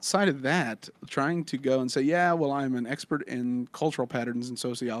outside of that, trying to go and say, yeah, well, I'm an expert in cultural patterns in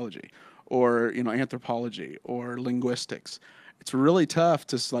sociology, or anthropology, or linguistics. It's really tough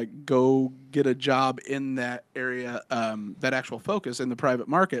to like go get a job in that area, that actual focus in the private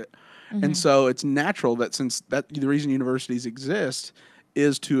market. And so it's natural that since the reason universities exist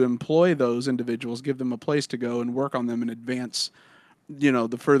is to employ those individuals, give them a place to go and work on them and advance,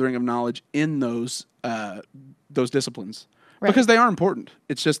 the furthering of knowledge in those disciplines. Right. Because they are important.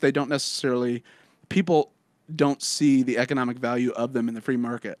 It's just they don't necessarily, people don't see the economic value of them in the free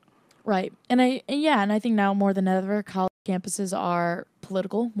market. Right. And I think now more than ever, college campuses are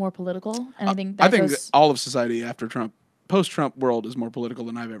more political. And I think that goes all of society after Trump, post-Trump world is more political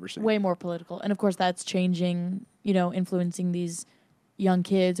than I've ever seen. way more political. And of course, that's changing, influencing these young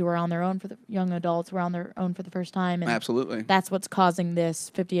kids who are on their own young adults who are on their own for the first time. And Absolutely. that's what's causing this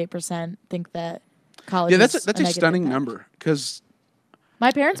 58% think that college Yeah, is that's a negative stunning impact. number because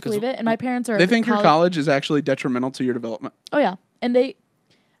My parents believe it, and my parents are. they think your college is actually detrimental to your development. Oh yeah, and it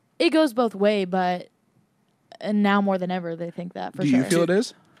goes both way, but and now more than ever they think that for Do sure. you feel it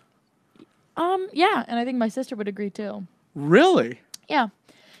is? Yeah, and I think my sister would agree too. Really? Yeah.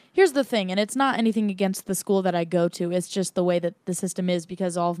 Here's the thing, and it's not anything against the school that I go to. It's just the way that the system is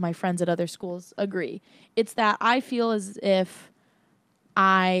because all of my friends at other schools agree. It's that I feel as if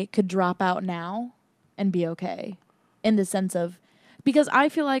I could drop out now and be okay in the sense of because I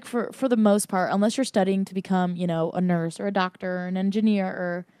feel like for the most part, unless you're studying to become, a nurse or a doctor or an engineer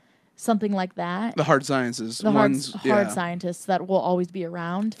or something like that, The hard sciences. the hard scientists that will always be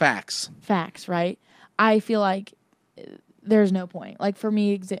around. Facts. Facts, right? I feel like there's no point. Like for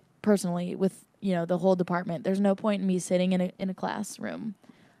me personally, with the whole department, there's no point in me sitting in a classroom,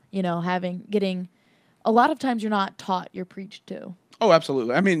 getting. A lot of times you're not taught, you're preached to. Oh,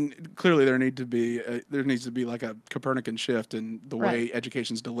 absolutely. I mean, clearly there needs to be like a Copernican shift in the way Right.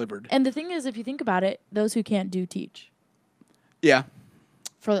 education's delivered. And the thing is, if you think about it, those who can't do teach. Yeah.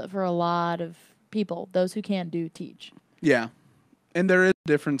 For a lot of people, those who can't do teach. Yeah. And there is a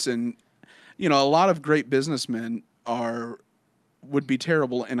difference in, a lot of great businessmen would be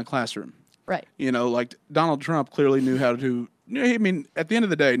terrible in a classroom. Right. Like Donald Trump clearly knew how to. I mean, at the end of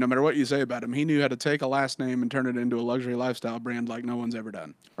the day, no matter what you say about him, he knew how to take a last name and turn it into a luxury lifestyle brand like no one's ever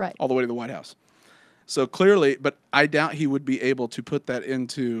done. Right. All the way to the White House. So clearly, but I doubt he would be able to put that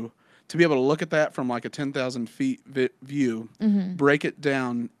to be able to look at that from like a 10,000 feet view, break it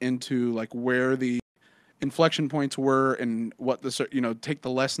down into like where the inflection points were and what take the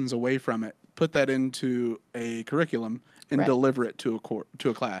lessons away from it, put that into a curriculum and Right. deliver it to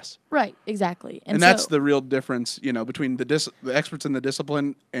a class. Right. Exactly. And that's the real difference, between the experts in the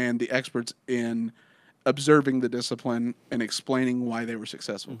discipline and the experts in observing the discipline and explaining why they were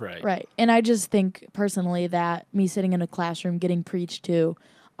successful. Right. Right. And I just think personally that me sitting in a classroom getting preached to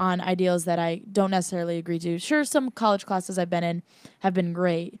on ideals that I don't necessarily agree to. Sure, some college classes I've been in have been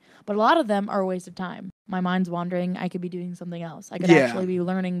great, but a lot of them are a waste of time. My mind's wandering. I could be doing something else. I could actually be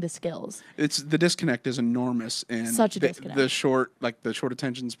learning the skills. The disconnect is enormous and Such a disconnect. the short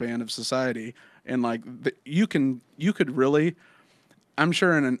attention span of society and you could really, I'm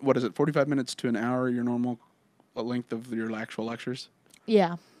sure in 45 minutes to an hour your normal length of your actual lectures.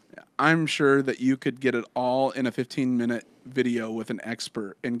 Yeah. I'm sure that you could get it all in a 15-minute video with an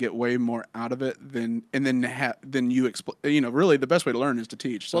expert and get way more out of it than you explain. You know, really the best way to learn is to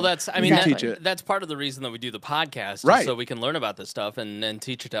teach. So Well, that's I you mean can teach Exactly. it. that's part of the reason that we do the podcast, is Right. so we can learn about this stuff and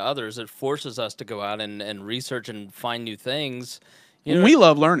teach it to others. It forces us to go out and research and find new things. You know, We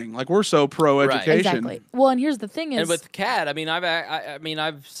love learning. Like we're so pro Right. education. Exactly. Well, and here's the thing and is, with Cat, I mean,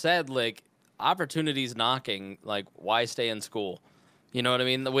 I've said like opportunities knocking. Like, why stay in school? You know what I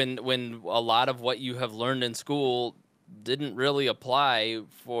mean? When a lot of what you have learned in school didn't really apply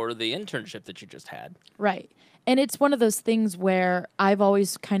for the internship that you just had. right. And it's one of those things where I've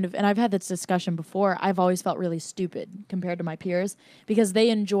always kind of, and I've had this discussion before, I've always felt really stupid compared to my peers because they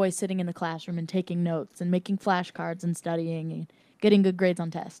enjoy sitting in the classroom and taking notes and making flashcards and studying and getting good grades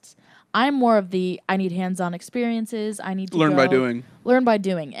on tests. I'm more of the, I need hands-on experiences. I need to Learn by go- doing. Learn by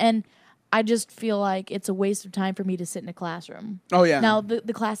doing. And I just feel like it's a waste of time for me to sit in a classroom. Oh yeah. Now, the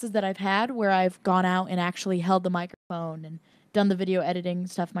classes that I've had where I've gone out and actually held the microphone and done the video editing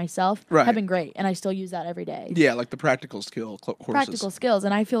stuff myself Right. have been great, and I still use that every day. Yeah, like the practical skill courses. Practical skills,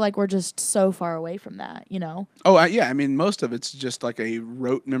 and I feel like we're just so far away from that, you know? Oh yeah, I mean most of it's just like a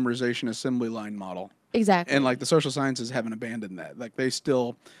rote memorization assembly line model. Exactly. And like the social sciences haven't abandoned that. Like they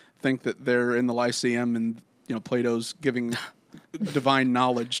still think that they're in the Lyceum and you know Plato's giving divine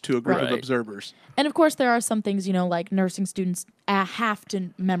knowledge to a group of Right. observers. And of course, there are some things, you know, like nursing students have to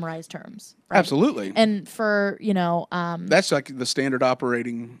memorize terms. Right? Absolutely. And for, you know, That's like the standard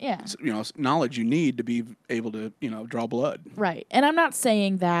operating Yeah. you know knowledge you need to be able to, you know, draw blood. right. And I'm not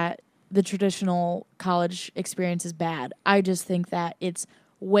saying that the traditional college experience is bad. I just think that it's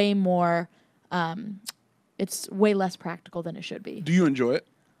way more, it's way less practical than it should be. Do you enjoy it?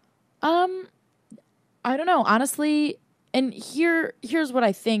 I don't know, honestly. And here's what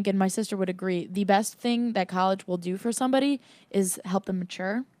I think, and my sister would agree. The best thing that college will do for somebody is help them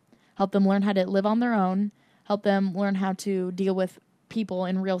mature, help them learn how to live on their own, help them learn how to deal with people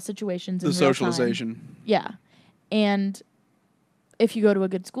in real situations. The in real time. socialization. Yeah. And if you go to a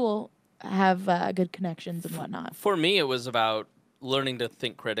good school, have good connections and whatnot. For me, it was about learning to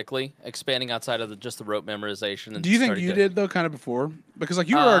think critically, expanding outside of just the rote memorization. And Do you think starting you to- did though kind of before? Because like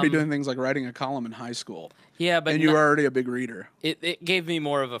you were already doing things like writing a column in high school. Yeah, but And you were already a big reader. it gave me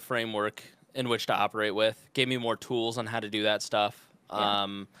more of a framework in which to operate with. Gave me more tools on how to do that stuff.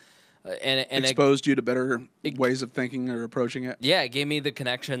 And it, Exposed you to better ways of thinking or approaching it. yeah, it gave me the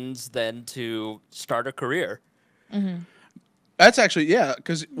connections then to start a career. That's actually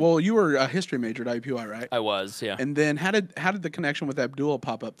because well, you were a history major at IUPUI, right? I was, yeah. And then how did the connection with Abdul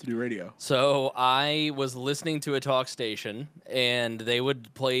pop up to do radio? So I was listening to a talk station, and they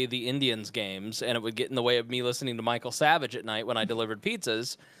would play the Indians games, and it would get in the way of me listening to Michael Savage at night when I delivered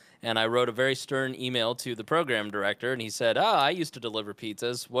pizzas. And I wrote a very stern email to the program director, and he said, "Oh, I used to deliver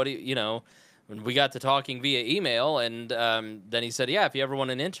pizzas. What do you know?" And we got to talking via email, and then he said, "Yeah, if you ever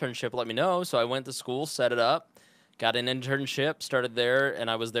want an internship, let me know." So I went to school, set it up, got an internship, started there, and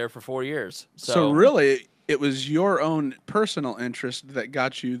I was there for 4 years. So really, it was your own personal interest that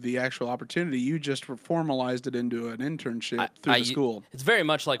got you the actual opportunity. You just formalized it into an internship through the school. It's very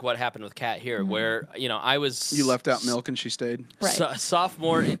much like what happened with Kat here, where I was. You left out milk and she stayed. Right.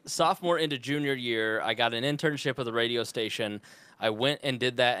 Sophomore into junior year, I got an internship with a radio station. I went and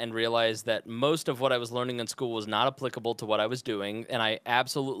did that and realized that most of what I was learning in school was not applicable to what I was doing, and I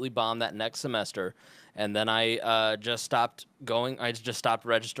absolutely bombed that next semester. And then I just stopped going. I just stopped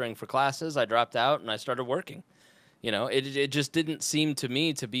registering for classes. I dropped out, and I started working. It just didn't seem to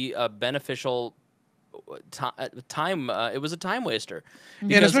me to be a beneficial time. It was a time waster. Yeah, and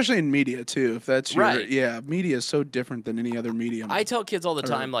Because especially in media too. If that's your Right. media is so different than any other medium I tell kids all the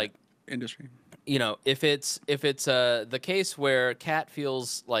time, like, industry. if it's the case where Kat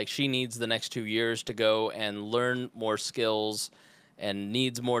feels like she needs the next 2 years to go and learn more skills and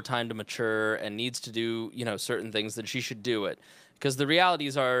needs more time to mature and needs to do certain things, then she should do it. Because the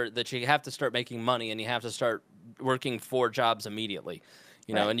realities are that you have to start making money and you have to start working 4 jobs immediately.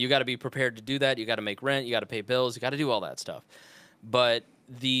 Right. And you got to be prepared to do that. You got to make rent. You got to pay bills. You got to do all that stuff. But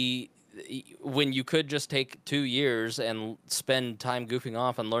when you could just take 2 years and spend time goofing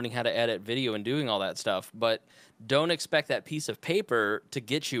off and learning how to edit video and doing all that stuff, but don't expect that piece of paper to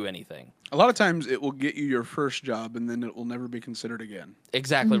get you anything. A lot of times it will get you your first job and then it will never be considered again.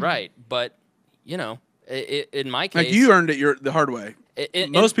 Exactly right. But in my case, Like you earned it the hard way.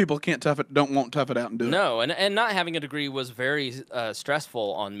 Most it, people won't tough it out and do it. no, and not having a degree was very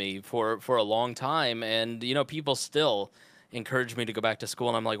stressful on me for a long time, and people still encourage me to go back to school,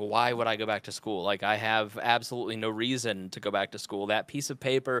 and I'm like, why would I go back to school? Like, I have absolutely no reason to go back to school. That piece of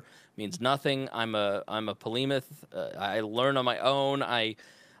paper means nothing. I'm a polymath. I learn on my own.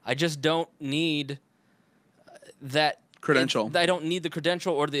 I just don't need that Credential. I don't need the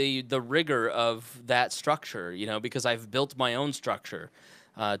credential or the rigor of that structure, you know, because I've built my own structure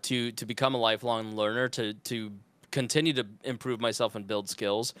to become a lifelong learner, to continue to improve myself and build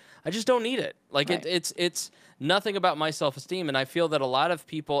skills. I just don't need it. Like Right. it's nothing about my self-esteem, and I feel that a lot of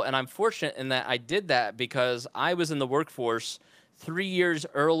people, and I'm fortunate in that I did that because I was in the workforce 3 years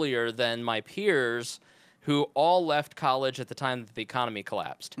earlier than my peers who all left college at the time that the economy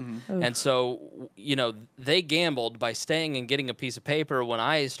collapsed. Oof. And so, you know, they gambled by staying and getting a piece of paper when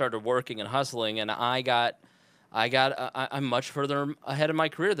I started working and hustling, and I'm much further ahead of my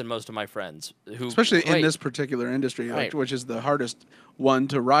career than most of my friends who, Especially in this particular industry, Right. which is the hardest one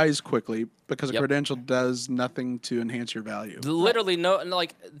to rise quickly because a Yep. credential does nothing to enhance your value. literally no,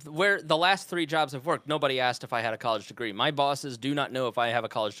 like where the last 3 jobs I've worked, nobody asked if I had a college degree. My bosses do not know if I have a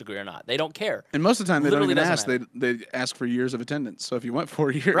college degree or not. They don't care. And most of the time, they don't Literally even doesn't ask. They ask for years of attendance. So if you went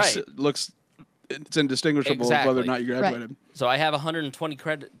 4 years, Right. it's indistinguishable of whether Exactly. or not you graduated. So I have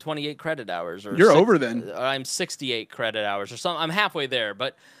 28 credit hours, or You're over then. Or I'm 68 credit hours, or something. I'm halfway there,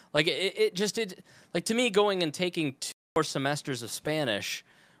 but like like to me, going and taking 2 more semesters of Spanish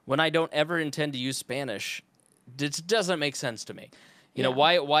when I don't ever intend to use Spanish, it doesn't make sense to me. You know,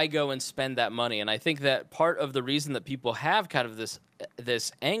 why go and spend that money? And I think that part of the reason that people have kind of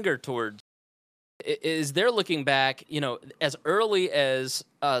this anger towards is they're looking back, you know, as early as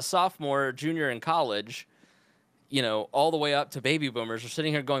sophomore, junior in college, you know, all the way up to baby boomers are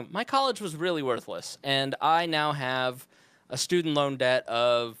sitting here going, my college was really worthless, and I now have a student loan debt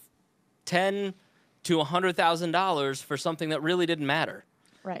of $10,000 to $100,000 for something that really didn't matter.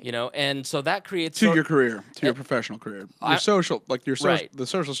 Right. You know, and so that creates To your career, to your professional career, your social, like Right. the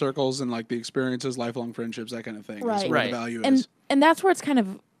social circles and like the experiences, lifelong friendships, that kind of thing. Is Right. where Right. the value and is. and that's where it's kind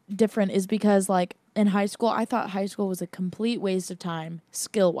of different, is because like in high school, I thought high school was a complete waste of time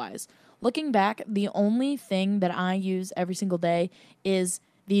skill wise. Looking back, the only thing that I use every single day is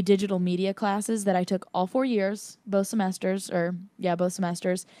the digital media classes that I took all 4 years, both semesters,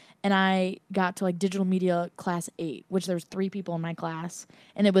 and I got to like digital media class 8, which there was 3 people in my class,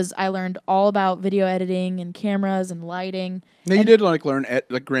 and I learned all about video editing and cameras and lighting. Now you did like learn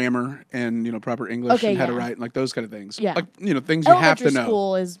like grammar and proper English Okay, and how to yeah. write and like those kind of things. Yeah. Like things you have Elementary to know.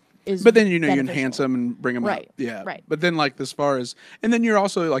 school is But then you beneficial. enhance them and bring them Right, up. Yeah. right. But then like as far as and then you're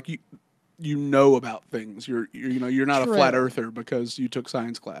also like you know about things. You're not a flat True. earther because you took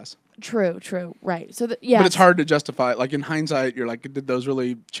science class. True, right. So But it's hard to justify. Like in hindsight, you're like, did those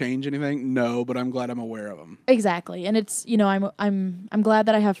really change anything? No, but I'm glad I'm aware of them. Exactly, and it's I'm glad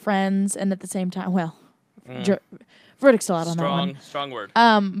that I have friends, and at the same time, well, verdict's still out on that one. strong word.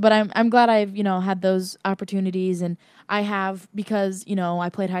 But I'm glad I've had those opportunities, and I have because I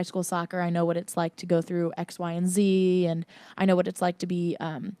played high school soccer. I know what it's like to go through X, Y, and Z, and I know what it's like to be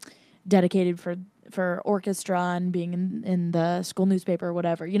dedicated for orchestra and being in the school newspaper or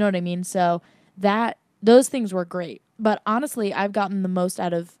whatever. You know what I mean? So those things were great. But honestly, I've gotten the most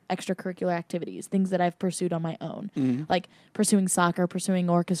out of extracurricular activities, things that I've pursued on my own, like pursuing soccer, pursuing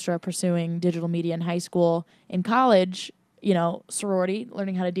orchestra, pursuing digital media in high school. In college, sorority,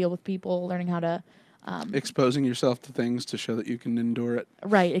 learning how to deal with people, learning how to Exposing yourself to things to show that you can endure it.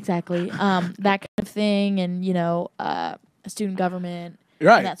 right, exactly, that kind of thing, and student government,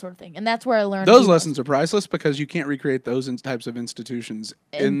 Right. and that sort of thing. And that's where I learned Those the lessons are priceless because you can't recreate those types of institutions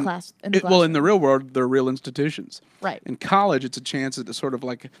In class- in the well, in classroom. the real world, they're real institutions. Right. In college, it's a chance at sort of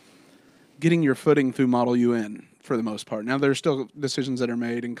like getting your footing through Model UN for the most part. Now, there's still decisions that are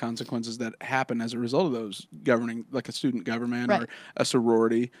made and consequences that happen as a result of those governing, like a student government Right. or a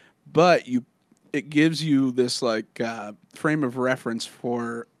sorority, but it gives you this like frame of reference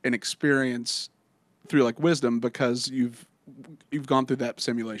for an experience through like wisdom because you've gone through that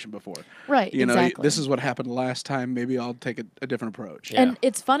simulation before. Right, exactly. This is what happened last time. Maybe I'll take a different approach. Yeah. And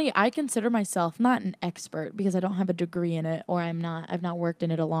it's funny, I consider myself not an expert because I don't have a degree in it, or I've not worked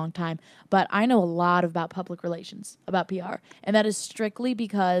in it a long time, but I know a lot about public relations, about PR. And that is strictly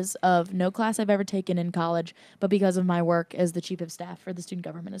because of no class I've ever taken in college, but because of my work as the chief of staff for the Student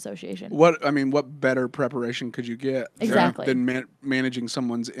Government Association. What better preparation could you get Exactly. than managing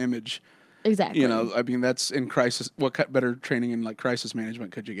someone's image? Exactly. That's in crisis. What better training in like crisis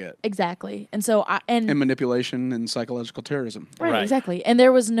management could you get? Exactly. And so And manipulation and psychological terrorism. Right, exactly. And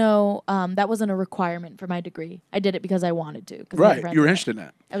there was no, that wasn't a requirement for my degree. I did it because I wanted to. 'Cause I had Right. friends You were in it. interested in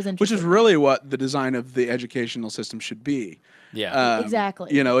that. I was Which interested. is really what the design of the educational system should be. Yeah. Exactly.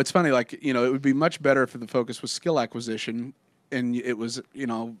 It's funny, like, it would be much better if the focus was skill acquisition and it was,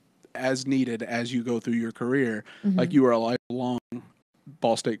 as needed as you go through your career. Like you were a lifelong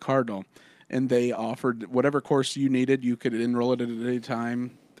Ball State Cardinal and they offered whatever course you needed. You could enroll it at any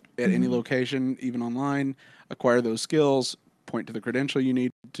time at any location, even online, acquire those skills, point to the credential you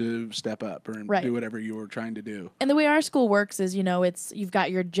need to step up or do whatever you were trying to do. And the way our school works is, you've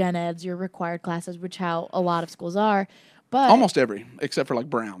got your gen eds, your required classes, which how a lot of schools are. But almost every, except for like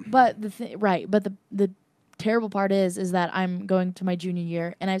Brown. But the terrible part is that I'm going to my junior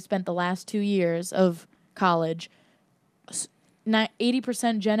year, and I've spent the last 2 years of college,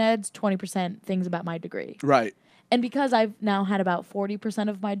 80% gen eds, 20% things about my degree. Right. And because I've now had about 40%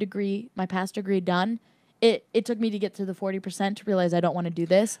 of my past degree done, it took me to get to the 40% to realize I don't want to do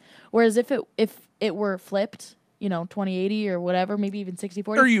this. Whereas if it were flipped, 20/80 or whatever, maybe even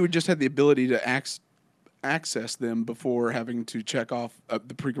 60/40. Or you would just have the ability to access them before having to check off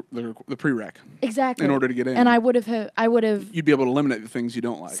the prereq. Exactly. In order to get in. And I would have You'd be able to eliminate the things you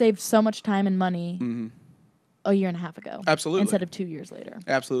don't like. saved so much time and money a year and a half ago. Absolutely. Instead of 2 years later.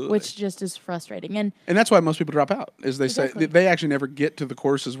 Absolutely. Which just is frustrating. And that's why most people drop out, is they Exactly. say they actually never get to the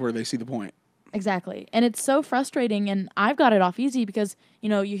courses where they see the point. exactly. And it's so frustrating, and I've got it off easy because,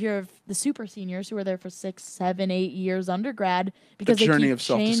 you hear of the super seniors who are there for 6, 7, 8 years undergrad because The they journey keep of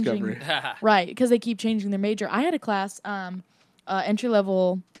self-discovery. Right, because they keep changing their major. I had a class,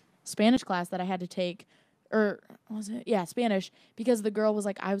 entry-level Spanish class that I had to take, or was it? Yeah, Spanish, because the girl was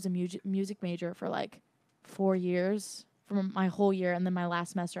like, I was a music major for like 4 years, from my whole year, and then my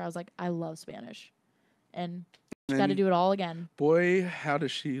last semester, I was like, I love Spanish. And got to do it all again. Boy, how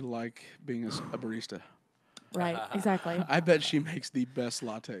does she like being a barista? Right, exactly. I bet she makes the best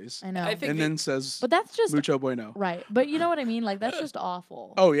lattes. I know. I think And then says, But that's just mucho bueno. right. But you know what I mean? Like, that's just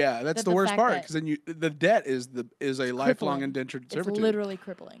awful. Oh yeah, that's That the the worst fact part, that because then the debt is a lifelong Crippling. indentured It's servitude. literally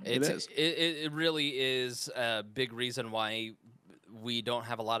crippling. It is. It really is a big reason why we don't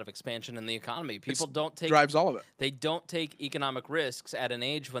have a lot of expansion in the economy. People don't take drives all of it They don't take economic risks at an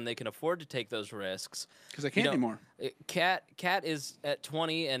age when they can afford to take those risks. because they can't anymore. Cat is at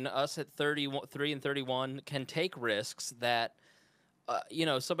 20, and us at 33 and 31 can take risks that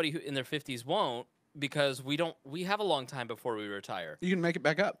somebody who in their 50s won't, because we have a long time before we retire. You can make it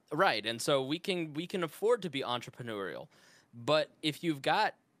back up. Right, and so we can afford to be entrepreneurial. But if you've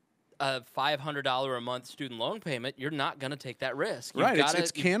got a $500 a month student loan payment, you're not going to take that risk. Right,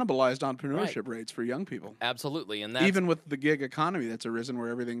 it's cannibalized entrepreneurship rates for young people. Absolutely, and that's, Even with the gig economy that's arisen, where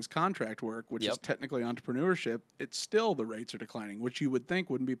everything's contract work, which is technically entrepreneurship, it's still the rates are declining, which you would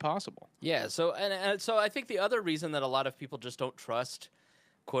think wouldn't be possible. yeah. So and so I think the other reason that a lot of people just don't trust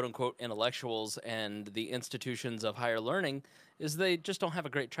quote unquote intellectuals and the institutions of higher learning is they just don't have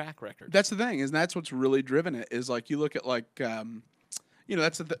a great track record. That's the thing, is that's what's really driven it. Is like you look at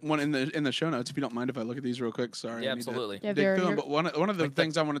that's the one in the show notes. If you don't mind, if I look at these real quick, sorry. Yeah, I need to absolutely. Yeah, dig they're- through them. But one of the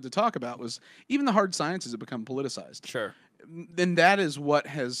things I wanted to talk about was even the hard sciences have become politicized. Sure. Then that is what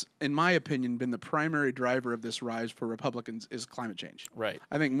has, in my opinion, been the primary driver of this rise for Republicans is climate change. Right.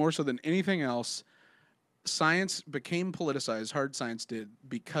 I think more so than anything else, science became politicized, hard science did,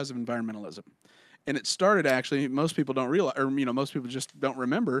 because of environmentalism. And it started actually, most people don't realize, or most people just don't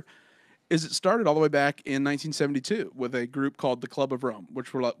remember, is it started all the way back in 1972 with a group called the Club of Rome,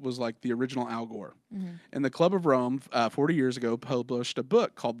 which was like the original Al Gore. And the Club of Rome, 40 years ago, published a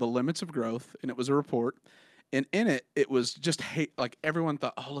book called The Limits of Growth, and it was a report. And in it, it was just like everyone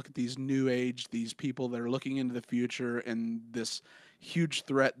thought, oh, look at these new age, these people that are looking into the future and this huge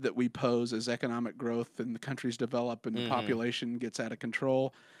threat that we pose as economic growth and the countries develop and the population gets out of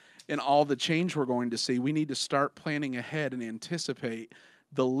control. And all the change we're going to see, we need to start planning ahead and anticipate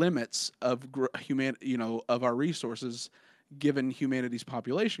the limits of of our resources given humanity's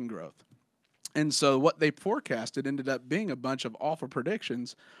population growth. And so what they forecasted ended up being a bunch of awful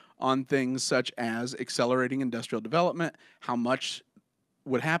predictions on things such as accelerating industrial development, how much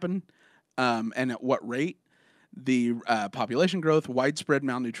would happen, and at what rate, the population growth, widespread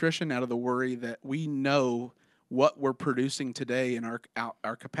malnutrition, out of the worry that we know what we're producing today in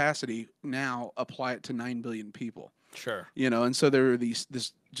our capacity now, apply it to 9 billion people. Sure. And so there are this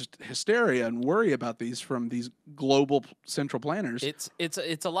just hysteria and worry about these from these global central planners.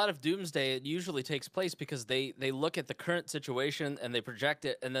 It's a lot of doomsday. It usually takes place because they look at the current situation and they project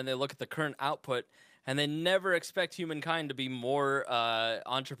it, and then they look at the current output, and they never expect humankind to be more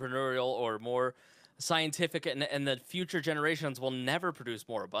entrepreneurial or more scientific, and the future generations will never produce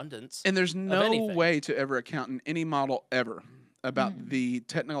more abundance. And there's no anything. way to ever account in any model ever about the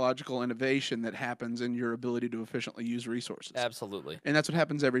technological innovation that happens in your ability to efficiently use resources. Absolutely. And that's what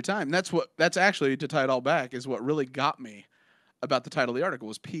happens every time. That's actually, to tie it all back, is what really got me about the title of the article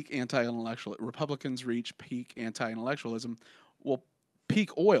was peak anti-intellectual. Republicans reach peak anti-intellectualism. Well,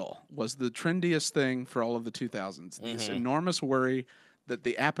 peak oil was the trendiest thing for all of the 2000s. This enormous worry that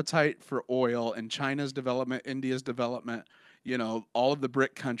the appetite for oil and China's development, India's development, all of the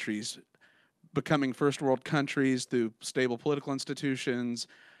BRIC countries becoming first world countries through stable political institutions,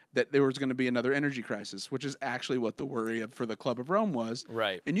 that there was going to be another energy crisis, which is actually what the worry for the Club of Rome was.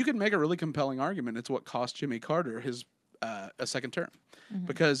 Right. And you can make a really compelling argument. It's what cost Jimmy Carter his a second term,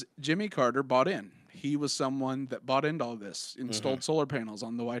 because Jimmy Carter bought in. He was someone that bought into all this, installed solar panels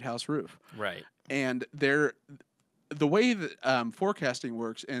on the White House roof. Right. And the way that forecasting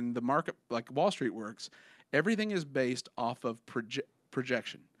works and the market, like Wall Street works, everything is based off of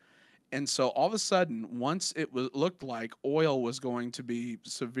projection. And so all of a sudden, once it looked like oil was going to be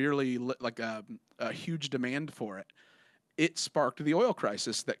severely, like a huge demand for it, it sparked the oil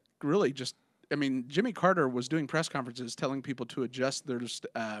crisis that really just, I mean, Jimmy Carter was doing press conferences telling people to adjust their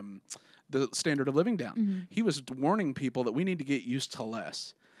the standard of living down. He was warning people that we need to get used to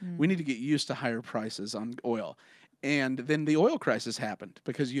less. We need to get used to higher prices on oil. And then the oil crisis happened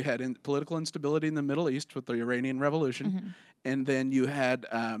because you had political instability in the Middle East with the Iranian Revolution, and then you had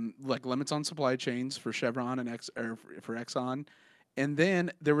like limits on supply chains for Chevron and for Exxon, and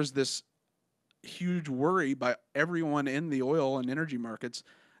then there was this huge worry by everyone in the oil and energy markets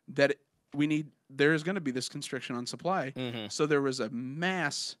that there's going to be this constriction on supply. So there was a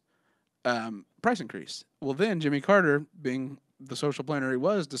mass price increase. Well, then Jimmy Carter, being the social planner he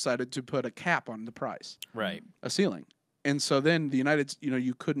was, decided to put a cap on the price. Right. A ceiling. And so then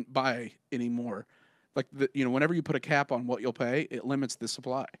you couldn't buy anymore. Like, whenever you put a cap on what you'll pay, it limits the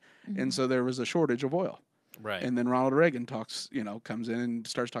supply. And so there was a shortage of oil. Right. And then Ronald Reagan comes in and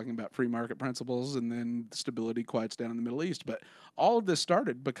starts talking about free market principles, and then stability quiets down in the Middle East. But all of this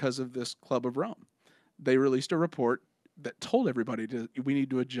started because of this Club of Rome. They released a report that told everybody we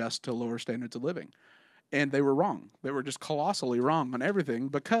need to adjust to lower standards of living. And they were wrong. They were just colossally wrong on everything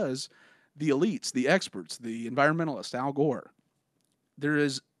because the elites, the experts, the environmentalists, Al Gore,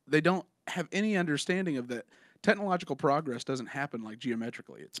 they don't have any understanding of that. Technological progress doesn't happen like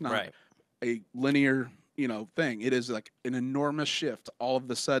geometrically. It's not a linear, thing. It is like an enormous shift all of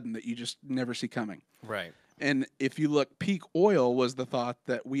the sudden that you just never see coming. Right. And if you look, peak oil was the thought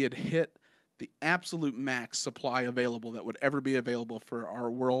that we had hit the absolute max supply available that would ever be available for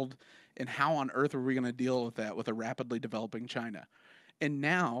our world, and how on earth are we going to deal with that with a rapidly developing China? And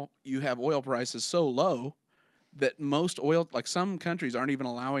now you have oil prices so low that most oil, like some countries aren't even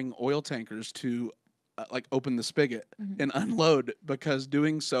allowing oil tankers to open the spigot and unload, because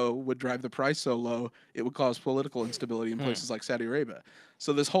doing so would drive the price so low it would cause political instability in places like Saudi Arabia.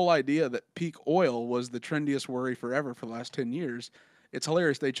 So this whole idea that peak oil was the trendiest worry forever for the last 10 years, it's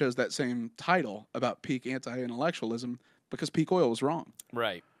hilarious they chose that same title about peak anti-intellectualism because peak oil was wrong.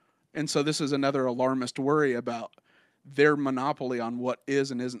 Right. And so this is another alarmist worry about their monopoly on what is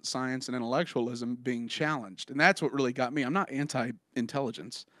and isn't science and intellectualism being challenged. And that's what really got me. I'm not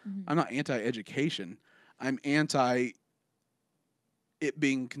anti-intelligence. I'm not anti-education. I'm anti it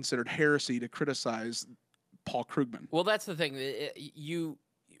being considered heresy to criticize Paul Krugman. Well, that's the thing.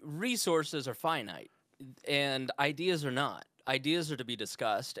 Resources are finite, and ideas are not. Ideas are to be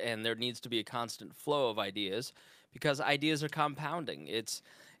discussed, and there needs to be a constant flow of ideas because ideas are compounding. It's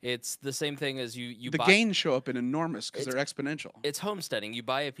the same thing as you the buy. gains show up in enormous because they're exponential. It's homesteading. You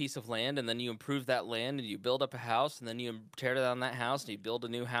buy a piece of land, and then you improve that land, and you build up a house, and then you tear down that house, and you build a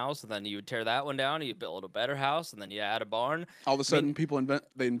new house, and then you tear that one down, and you build a better house, and then you add a barn. All of a sudden, people invent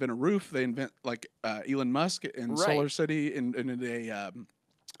a roof. They invent Elon Musk in Solar City and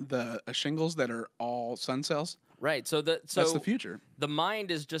the shingles that are all sun cells. Right. So that's the future. The mind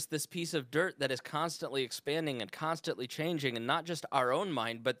is just this piece of dirt that is constantly expanding and constantly changing, and not just our own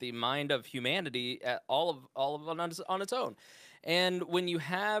mind, but the mind of humanity, all of on its own. And when you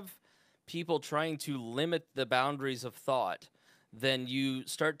have people trying to limit the boundaries of thought, then you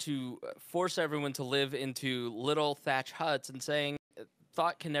start to force everyone to live into little thatch huts and saying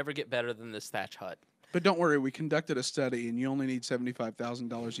thought can never get better than this thatch hut. But don't worry, we conducted a study, and you only need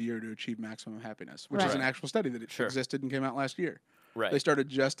 $75,000 a year to achieve maximum happiness, which is an actual study that existed and came out last year. Right. They started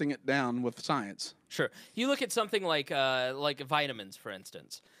adjusting it down with science. Sure. You look at something like vitamins, for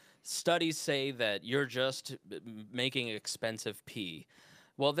instance. Studies say that you're just making expensive pee.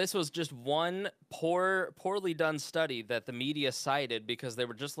 Well, this was just one poorly done study that the media cited because they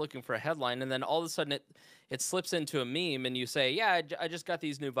were just looking for a headline, and then all of a sudden it slips into a meme, and you say, yeah, I just got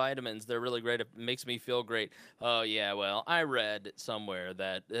these new vitamins. They're really great. It makes me feel great. Oh, yeah, well, I read somewhere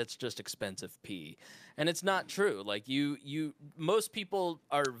that it's just expensive pee. And it's not true. Like, most people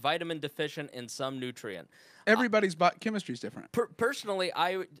are vitamin deficient in some nutrient. Everybody's chemistry is different. Personally,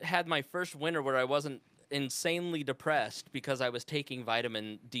 I had my first winter where I wasn't insanely depressed because I was taking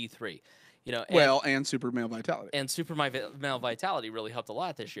vitamin D3, and super male vitality. And super male vitality really helped a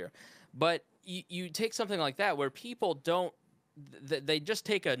lot this year. But you take something like that where people don't they just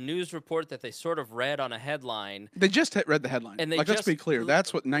take a news report that they sort of read on a headline. They just read the headline. And they like, let's just be clear.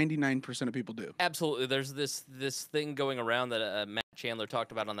 That's what 99% of people do. Absolutely. There's this thing going around that Matt Chandler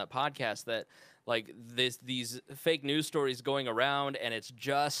talked about on that podcast that like these fake news stories going around, and it's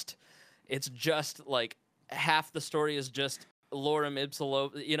just like half the story is just lorem ipsum.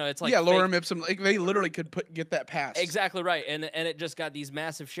 You know, it's like lorem ipsum. Like, they literally could get that passed. Exactly right, and it just got these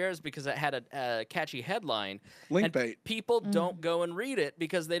massive shares because it had a catchy headline. Link bait. People don't go and read it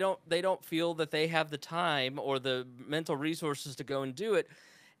because they don't feel that they have the time or the mental resources to go and do it,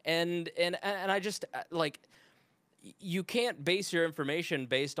 and I just like. You can't base your information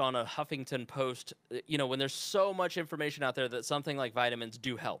based on a Huffington Post, you know, when there's so much information out there that something like vitamins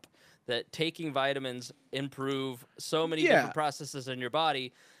do help, that taking vitamins improve so many different processes in your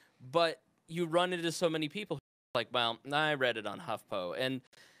body, but you run into so many people who are like, well, I read it on HuffPo. And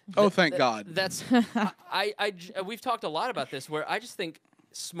thank God. That's, we've talked a lot about this, where I just think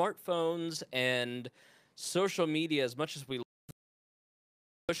smartphones and social media, as much as we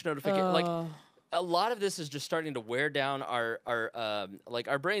push notifications, like, a lot of this is just starting to wear down our like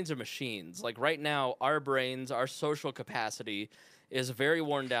our brains are machines. Like right now, our brains, our social capacity is very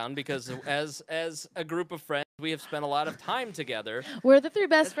worn down because as a group of friends, we have spent a lot of time together. We're the three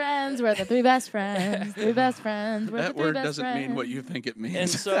best friends. We're the three best friends. Three best friends. We're that the three word best doesn't friends. mean what you think it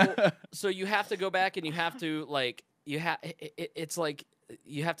means. And so you have to go back and you have to like it's like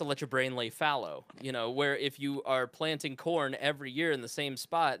you have to let your brain lay fallow, you know, where if you are planting corn every year in the same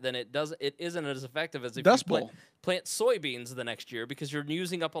spot, then it isn't as effective as if you plant soybeans the next year because you're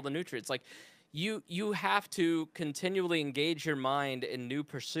using up all the nutrients. Like you have to continually engage your mind in new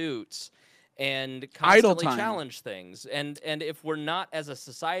pursuits and constantly challenge things. And if we're not as a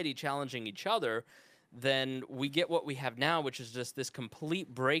society challenging each other, then we get what we have now, which is just this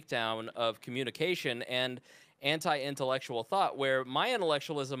complete breakdown of communication and anti-intellectual thought, where my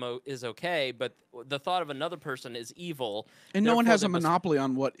intellectualism is okay, but the thought of another person is evil. And no one has a monopoly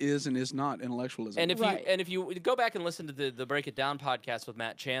on what is and is not intellectualism. And if you go back and listen to the Break It Down podcast with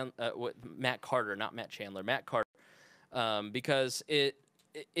Matt Carter, not Matt Chandler, Matt Carter, because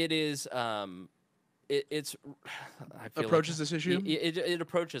it's I feel approaches this issue. It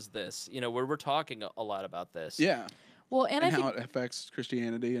approaches this, you know, where we're talking a lot about this. Yeah. Well, and how it affects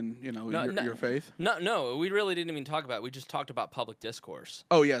Christianity and, you know, your faith. No, we really didn't even talk about it. We just talked about public discourse.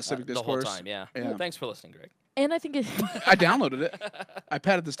 Oh yeah, civic discourse the whole time. Yeah. Well, thanks for listening, Greg. And I think I downloaded it. I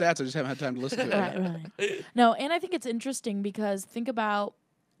padded the stats. I just haven't had time to listen to it. Right. No, and I think it's interesting because think about,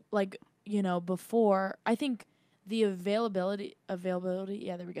 like, you know, before, I think the availability,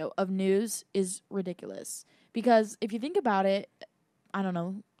 yeah, there we go, of news is ridiculous. Because if you think about it, I don't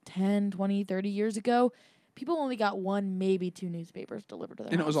know, 10, 20, 30 years ago, people only got one, maybe two newspapers delivered to their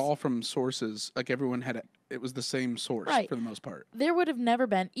house. And it was all from sources. Like, everyone had it was the same source for the most part. There would have never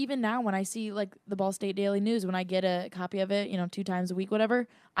been, even now when I see, like, the Ball State Daily News, when I get a copy of it, you know, 2 times a week, whatever,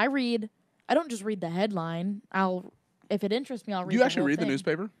 I don't just read the headline. If it interests me, I'll read the whole thing. You actually read the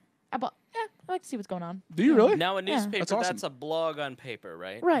newspaper? I like to see what's going on. Do you really? Now a newspaper, that's awesome. That's a blog on paper,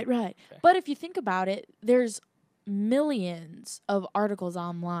 right? Right. Okay. But if you think about it, there's millions of articles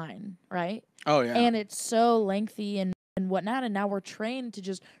online, right? Oh, yeah. And it's so lengthy and whatnot, and now we're trained to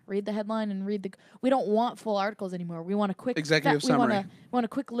just read the headline and we don't want full articles anymore. We want a quick executive summary. We want a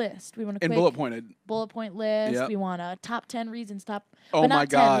quick list. We want a quick bullet point list. Yep. We want a top 10 reasons, but not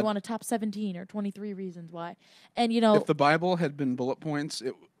 10. We want a top 17 or 23 reasons why. And, you know, if the Bible had been bullet points,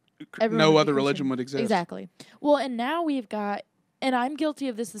 no other religion would exist. Exactly. Well, and now we've got, and I'm guilty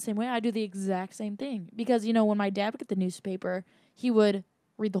of this the same way. I do the exact same thing because, you know, when my dad would get the newspaper, he would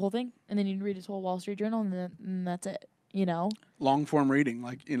read the whole thing, and then he'd read his whole Wall Street Journal, and that's it, you know? Long form reading,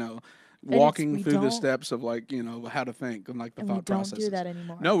 like, you know, walking through the steps of, like, you know, how to think and, like, the thought process. We don't do that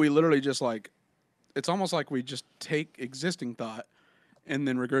anymore. No, we literally just, like, it's almost like we just take existing thought and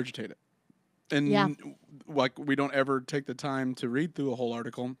then regurgitate it. And, like, we don't ever take the time to read through a whole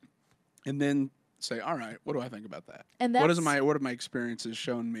article and then say, all right, what do I think about that? And what have my experiences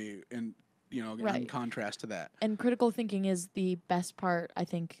shown me in, you know, in contrast to that? And critical thinking is the best part, I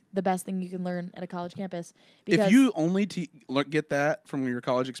think, the best thing you can learn at a college campus. If you only get that from your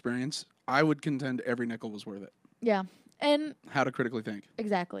college experience, I would contend every nickel was worth it. Yeah. And how to critically think.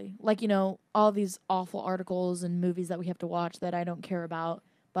 Exactly. Like, you know, all these awful articles and movies that we have to watch that I don't care about,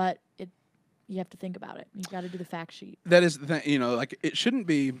 but you have to think about it. You got to do the fact sheet. That is the thing, you know, like, it shouldn't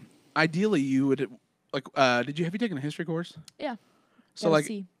be, ideally you would, like, have you taken a history course? Yeah. So, like,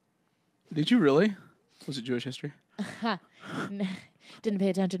 did you really? Was it Jewish history? Didn't pay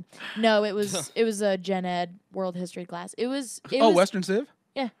attention. No, it was a gen ed world history class. It was Western Civ?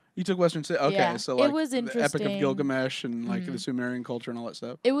 Yeah. You took Western Civ. Okay, Yeah, so it like was the Epic of interesting. Gilgamesh and like the Sumerian culture and all that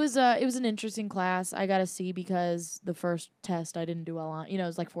stuff. It was an interesting class. I got a C because the first test I didn't do well on. You know, it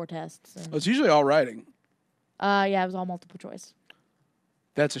was like 4 tests. And, It's usually all writing. yeah, it was all multiple choice.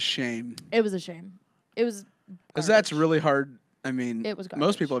 That's a shame. It was a shame. It was Because that's garbage. really hard. I mean, It was most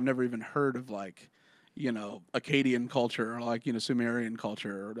garbage. people have never even heard of like, Akkadian culture or like, Sumerian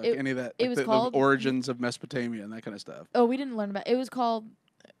culture or like any of that. it Like was the called- origins of Mesopotamia and that kind of stuff. Oh, we didn't learn about it. Was called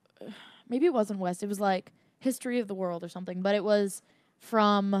maybe it wasn't West. It was like History of the World or something, but it was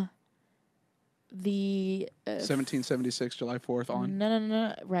from the 1776, July 4th on.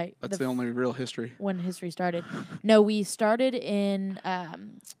 no, right. That's the only real history. When history started. No, we started in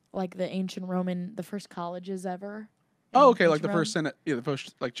like the ancient Roman, the first colleges ever. Oh, in okay, like ancient the Rome. first Senate, the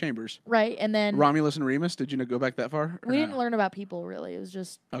first like chambers. Right, and then Romulus and Remus. Did you go back that far? we didn't learn about people really. It was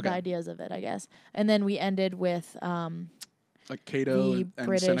just Okay. the ideas of it, I guess. And then we ended with Like Cato the and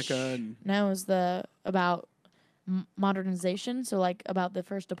British. Seneca and No, it was the about modernization. So like about the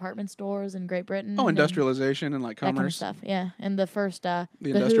first department stores in Great Britain. and industrialization and like that kind of commerce. stuff. Yeah, and the first The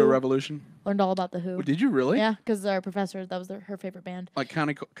Industrial Who. Revolution. Learned all about the Who. Did you really? Yeah, because our professor, that was her favorite band. Like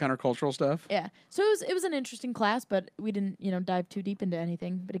countercultural stuff. Yeah, so it was an interesting class, but we didn't dive too deep into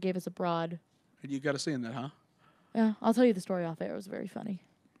anything. But it gave us a broad. You got to see in that, huh? Yeah, I'll tell you the story off air. It was very funny.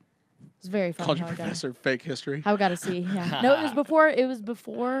 It was very funny. Called your how I got professor fake history. how I got a C. Yeah, no, it was before. It was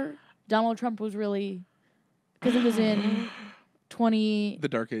before Donald Trump was really, because it was in 20. The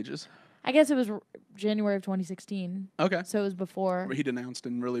Dark Ages. I guess it was January of 2016. Okay. So it was before. Where he denounced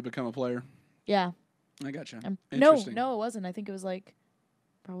and really become a player. Yeah. I gotcha. No, Interesting. it wasn't. I think it was like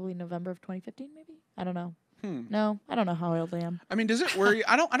probably November of 2015, maybe. I don't know. Hmm. No, I don't know how old I am. I mean, does it worry?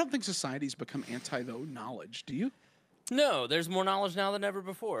 I don't think society's become anti though knowledge. Do you? No, there's more knowledge now than ever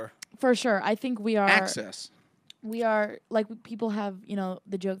before. For sure. I think we are. Access. We are, like, people have,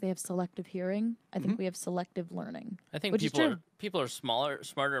 the joke they have selective hearing. I Mm-hmm. think we have selective learning. I think Which is true. people are smarter,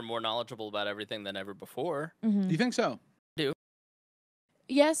 and more knowledgeable about everything than ever before. Do you think so?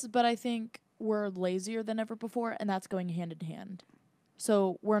 Yes, but I think we're lazier than ever before, and that's going hand in hand.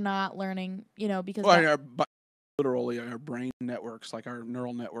 So we're not learning, because Well, literally our brain networks, like our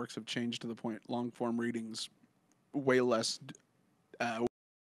neural networks, have changed to the point long form readings way less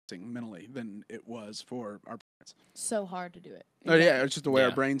mentally than it was for our parents. so hard to do it. Oh yeah, it's just the way our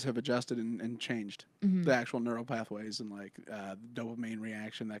Yeah. brains have adjusted and changed Mhm. the actual neural pathways and like dopamine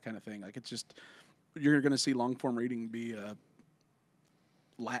reaction, that kind of thing. Like it's just you're going to see long form reading be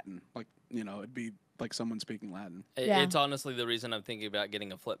Latin, like it'd be like someone speaking Latin. Yeah. It's honestly the reason I'm thinking about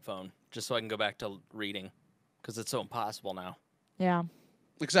getting a flip phone, just so I can go back to reading, because it's so impossible now, Yeah.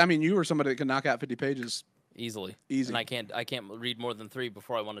 Because I mean, you were somebody that could knock out 50 pages. easily. Easy. And I can't read more than 3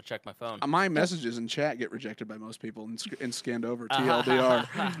 before I want to check my phone. My messages in chat get rejected by most people and scanned over TLDR.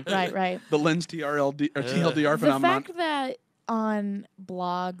 Right. The Lenz TLDR The phenomenon. fact that on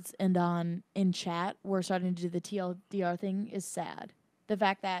blogs and in chat we're starting to do the TLDR thing is sad. The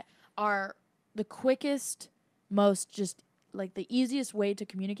fact that the quickest, most just like the easiest way to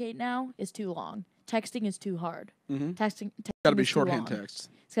communicate now is too long. Texting is too hard. Texting Got to be is too shorthand long. text.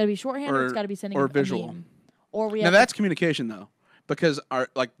 It's got to be shorthand, or it's Or- got to be sending or a visual. meme. Or we Now have that's communication though, because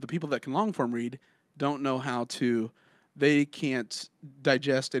the people that can long form read don't know how to. They can't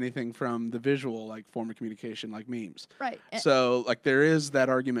digest anything from the visual like form of communication, like memes. right. So like there is that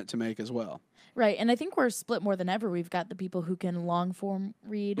argument to make as well. Right, and I think we're split more than ever. We've got the people who can long form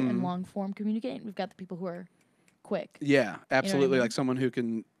read Mm-hmm. and long form communicate, and we've got the people who are quick. Yeah, absolutely. mean? Like someone who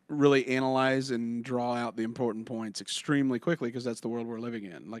can really analyze and draw out the important points extremely quickly, because that's the world we're living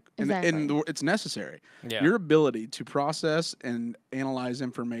in. Like, Exactly. it's necessary. Yeah. Your ability to process and analyze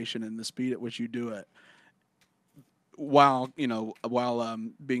information and the speed at which you do it, while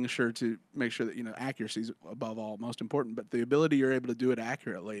being sure to make sure that accuracy is above all most important. But the ability you're able to do it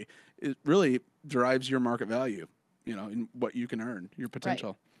accurately, it really drives your market value. In what you can earn, your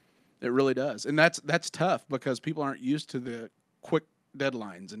potential. It really does, and that's tough because people aren't used to the quick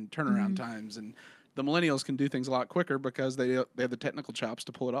deadlines and turnaround times, and the millennials can do things a lot quicker because they have the technical chops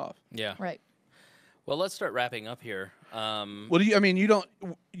to pull it off. Yeah. Right. Well, let's start wrapping up here. What do you? I mean,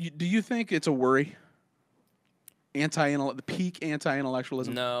 do you think it's a worry? The peak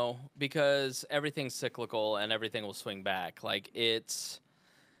anti-intellectualism. No, because everything's cyclical and everything will swing back. Like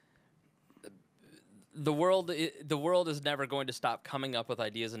the world is never going to stop coming up with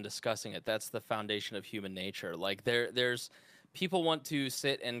ideas and discussing it. That's the foundation of human nature. Like there's people want to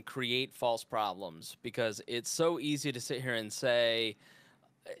sit and create false problems because it's so easy to sit here and say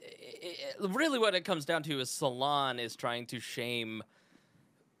really what it comes down to is Salon is trying to shame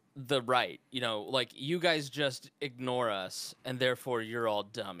the right. You know, like you guys just ignore us, and therefore you're all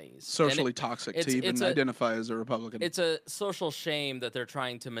dummies. Socially toxic to even identify as a Republican. It's a social shame that they're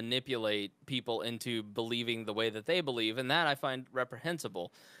trying to manipulate people into believing the way that they believe, and that I find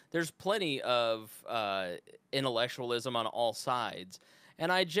reprehensible. There's plenty of intellectualism on all sides,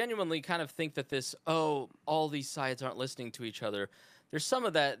 and I genuinely kind of think that all these sides aren't listening to each other. There's some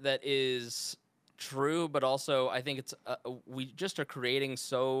of that is true, but also I think it's we just are creating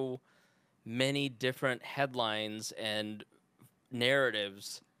so many different headlines and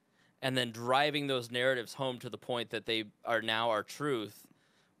narratives, and then driving those narratives home to the point that they are now our truth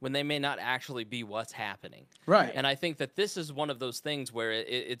when they may not actually be what's happening. Right. And I think that this is one of those things where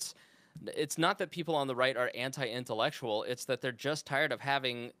it's not that people on the right are anti-intellectual, it's that they're just tired of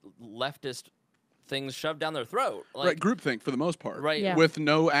having leftist things shoved down their throat. Like, right, groupthink for the most part. Right. Yeah. With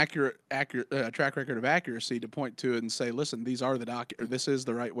no accurate track record of accuracy to point to and say, listen, these are this is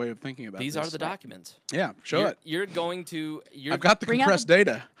the right way of thinking about these this. are the documents. Yeah, show it. You're going to... I've got the Bring out compressed the-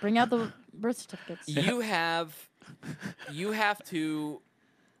 data. Bring out the birth certificates. You have to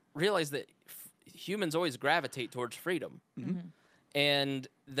realize that humans always gravitate towards freedom. Mm-hmm. And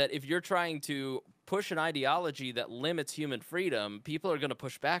that if you're trying to push an ideology that limits human freedom, people are going to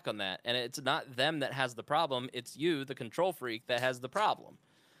push back on that. And it's not them that has the problem. It's you, the control freak, that has the problem.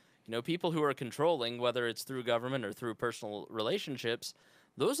 You know, people who are controlling, whether it's through government or through personal relationships,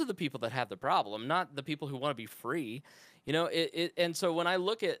 those are the people that have the problem, not the people who want to be free. You know, and so when I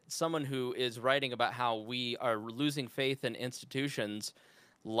look at someone who is writing about how we are losing faith in institutions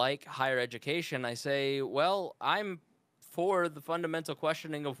like higher education, I say, well, I'm for the fundamental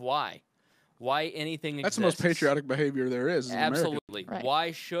questioning of why anything exists. That's the most patriotic behavior there is. As an American. Absolutely. Right.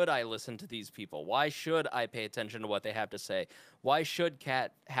 Why should I listen to these people? Why should I pay attention to what they have to say? Why should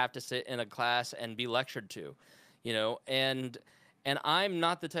Kat have to sit in a class and be lectured to? You know, and I'm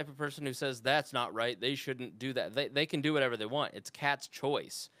not the type of person who says that's not right. They shouldn't do that. They can do whatever they want. It's Kat's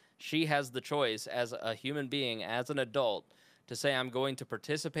choice. She has the choice as a human being, as an adult, to say I'm going to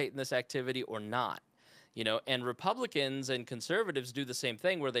participate in this activity or not. You know, and Republicans and conservatives do the same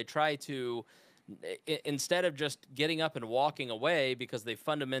thing, where they try to, instead of just getting up and walking away because they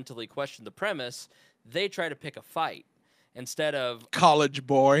fundamentally question the premise, they try to pick a fight instead of college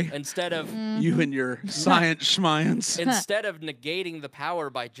boy. Instead of You and your science schmience. instead of negating the power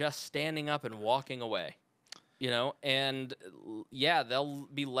by just standing up and walking away. You know, and yeah, they'll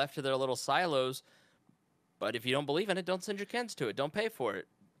be left to their little silos. But if you don't believe in it, don't send your kids to it. Don't pay for it.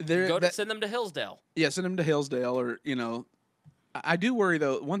 Send them to Hillsdale. Yeah, send them to Hillsdale, or you know, I do worry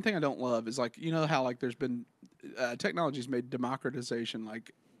though. One thing I don't love is like, you know how like there's been technology's made democratization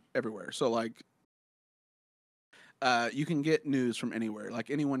like everywhere. So like you can get news from anywhere.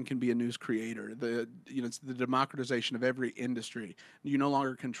 Like anyone can be a news creator. It's the democratization of every industry. You no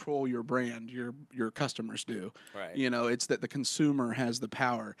longer control your brand. Your customers do. Right. You know, it's that the consumer has the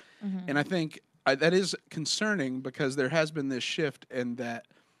power, Mm-hmm. and I think that is concerning because there has been this shift in that.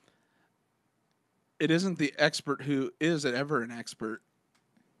 It isn't the expert who is ever an expert.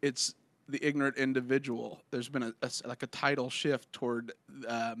 It's the ignorant individual. There's been a tidal shift toward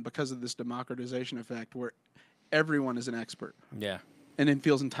because of this democratization effect, where everyone is an expert. Yeah. And then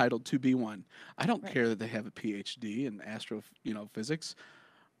feels entitled to be one. I don't care that they have a PhD in physics.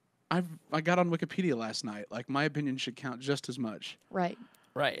 I got on Wikipedia last night. Like my opinion should count just as much. Right.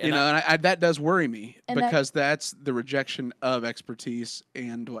 Right. And and that does worry me And because that's the rejection of expertise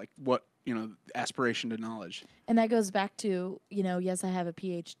and like what. Aspiration to knowledge. And that goes back to, yes, I have a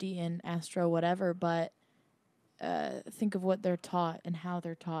PhD in astro whatever, but think of what they're taught and how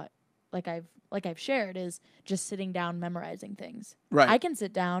they're taught. Like I've shared is just sitting down memorizing things. Right. I can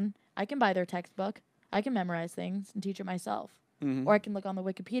sit down, I can buy their textbook, I can memorize things and teach it myself. Mm-hmm. Or I can look on the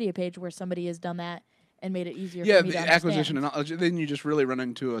Wikipedia page where somebody has done that and made it easier for me to the understand. acquisition of knowledge. Then you just really run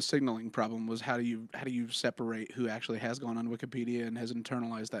into a signaling problem. Was how do you separate who actually has gone on Wikipedia and has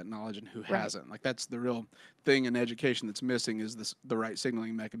internalized that knowledge and who hasn't? Like that's the real thing in education that's missing is the right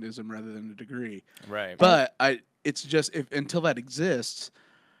signaling mechanism rather than a degree. Right. But it's just until that exists,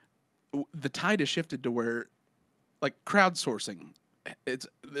 the tide has shifted to where, like crowdsourcing, it's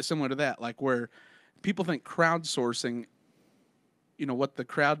similar to that. Like where people think crowdsourcing. What the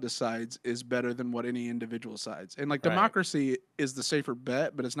crowd decides is better than what any individual decides. And like democracy is the safer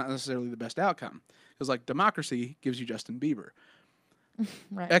bet, but it's not necessarily the best outcome. Because like democracy gives you Justin Bieber.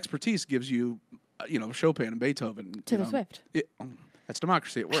 Right. Expertise gives you, Chopin and Beethoven. Taylor Swift. That's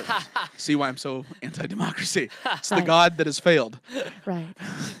democracy at work. See why I'm so anti-democracy. It's the God that has failed. Right.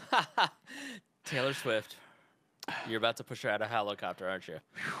 Taylor Swift. You're about to push her out of a helicopter, aren't you?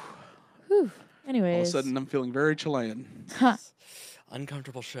 Whew. Anyways. All of a sudden, I'm feeling very Chilean.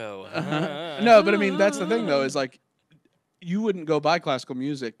 Uncomfortable show. No, but I mean that's the thing though is like you wouldn't go buy classical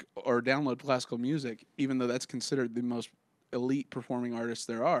music or download classical music, even though that's considered the most elite performing artists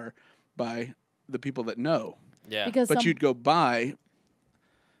there are by the people that know. Yeah. Because But you'd go buy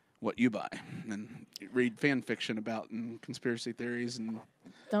what you buy and read fan fiction about and conspiracy theories and.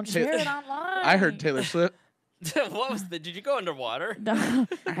 don't share it online. I heard Taylor Swift. What was the? Did you go underwater? Don't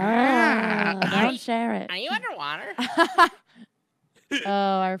share it. Are you underwater? Oh,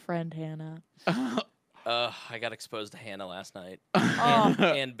 our friend Hannah. I got exposed to Hannah last night. Oh.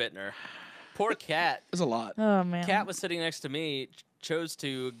 And Bittner. Poor Kat. There's a lot. Oh man. Kat was sitting next to me, chose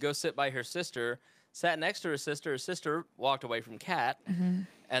to go sit by her sister, sat next to her sister. Her sister walked away from Kat, and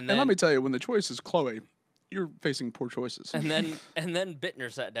then And let me tell you, when the choice is Chloe, you're facing poor choices. and then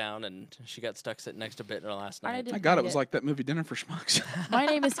Bittner sat down, and she got stuck sitting next to Bittner last I night. did- My God, it hate was it. like that movie Dinner for Schmucks. My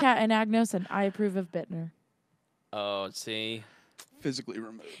name is Kat Anagnos, and I approve of Bittner. Oh, see, Physically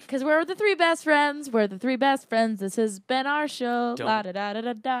removed. Because we're the three best friends. We're the three best friends. This has been our show. Don't- La da da da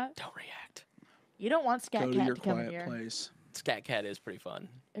da da. don't react. You don't want Scat Go to Cat your to come quiet here. place. Scat Cat is pretty fun.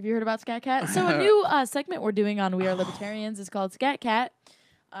 Have you heard about Scat Cat? So a new segment we're doing on We Are Libertarians is called Scat Cat.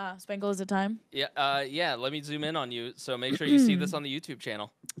 Spangle, is it time? Yeah, yeah. Let me zoom in on you, so make sure you see this on the YouTube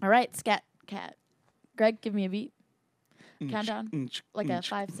channel. All right, Scat Cat. Greg, give me a beat. Countdown. Inch, Like a inch.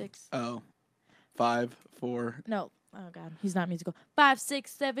 5, 6. Oh. 5, 4. No. Oh God, he's not musical. 5, 6,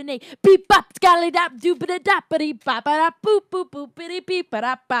 7, 8. Beep bop, scally dap, doopity dap, bitty bop, da boop boop boop, bitty beep,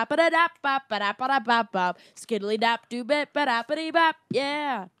 da bop, da dap, bop, da bop, bop, skiddly dap, doo bit, da bitty bop.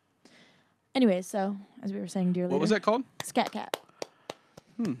 Yeah. Anyway, so as we were saying, dear What was that called? Scat Cat.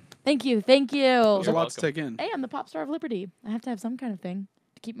 Thank you, thank you. There's a You're lot to welcome. take in. Hey, I'm the pop star of Liberty. I have to have some kind of thing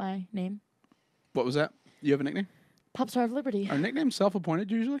to keep my name. What was that? You have a nickname? Pop star of Liberty. Are nicknames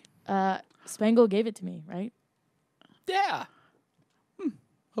self-appointed usually? Spangle gave it to me, right? Yeah. Hope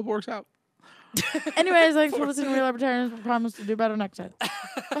it works out. Anyways, thanks for listening to We Libertarians. We promise to do better next time.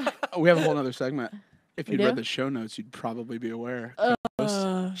 We have a whole other segment. If We you'd do? read the show notes, you'd probably be aware.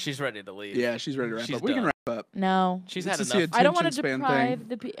 She's ready to leave. Yeah, she's ready to wrap She's up. We can done. wrap up. No. She's It's had to see enough. I don't want to attention span deprive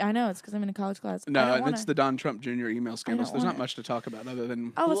thing. the I know, it's because I'm in a college class. I No, don't and wanna... it's the Don Trump Jr. email scandal. So there's want not it. much to talk about other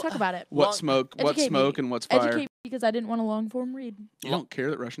than Oh, let's talk about it. what Long- smoke, what's Educate smoke, me. and what's fire. Educate me because I didn't want a long form read. You don't care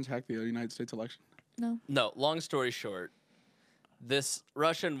that Russians hacked the United States election? No. No, long story short, this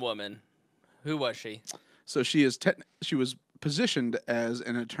Russian woman, who was she? So she was positioned as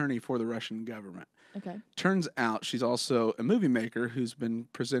an attorney for the Russian government. Okay. Turns out she's also a movie maker who's been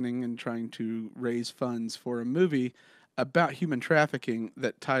presenting and trying to raise funds for a movie about human trafficking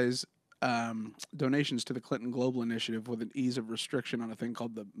that ties donations to the Clinton Global Initiative with an ease of restriction on a thing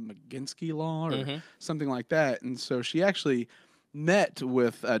called the Maginski Law or something like that. And so she actually met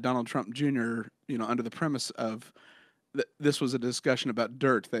with Donald Trump Jr., under the premise of this was a discussion about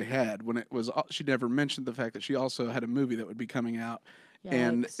dirt they had when it was, she never mentioned the fact that she also had a movie that would be coming out.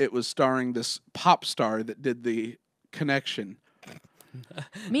 And Yikes. it was starring this pop star that did the connection.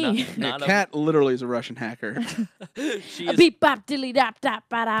 Me. Not a- Kat literally is a Russian hacker. She A is, beep bop dilly dap dap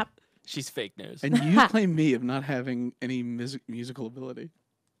ba dap. she's fake news. And you claim me of not having any musical ability.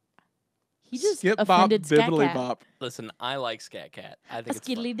 He just Skip bop, offended Scat bibbly Cat. bop. Listen, I like Scat Cat. I A think it's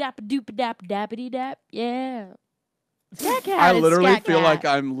fun. skiddly dap doop dap dappity dap. Yeah. Scat Cat. I it's literally Scat feel Cat. like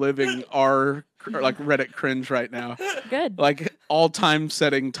I'm living our like Reddit cringe right now. Good. Like all-time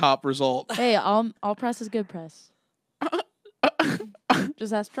setting top result. Hey, all press is good press.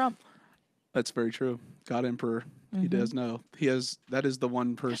 Just ask Trump. That's very true. God Emperor, he does know. That is the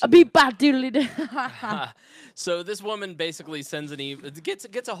one A person. beep bop doodly dap. So this woman basically sends an email,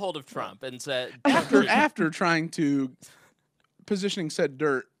 gets a hold of Trump and said, after trying to positioning said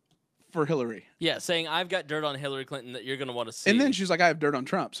dirt for Hillary. yeah, saying I've got dirt on Hillary Clinton that you're going to want to see. And then she's like, I have dirt on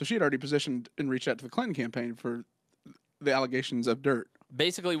Trump. So she had already positioned and reached out to the Clinton campaign for the allegations of dirt.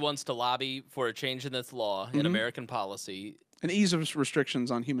 basically wants to lobby for a change in this law in American policy. And ease of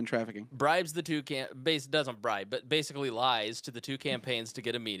restrictions on human trafficking. Bribes the two doesn't bribe, but basically lies to the two campaigns to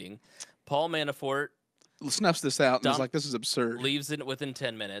get a meeting. Paul Manafort Snuffs this out and is Don- like, this is absurd. leaves it within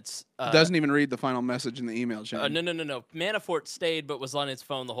 10 minutes. Doesn't even read the final message in the email chain. No. Manafort stayed, but was on his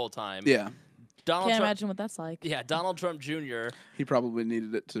phone the whole time. Yeah. Donald Can't Trump. imagine what that's like. Yeah, Donald Trump Jr. He probably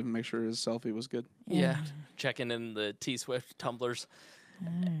needed it to make sure his selfie was good. Yeah, checking in the T Swift tumblers.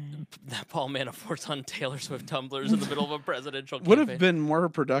 Paul Manafort's on Taylor Swift tumblers in the middle of a presidential Would campaign. have been more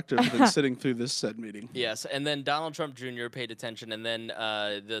productive than sitting through this said meeting. Yes, and then Donald Trump Jr. paid attention, and then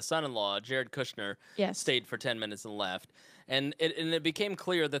the son-in-law, Jared Kushner, Yes. stayed for 10 minutes and left. And it became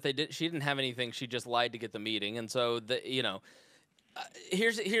clear that she didn't have anything. She just lied to get the meeting. And so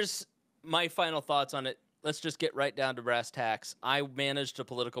here's my final thoughts on it. let's just get right down to brass tacks. I managed a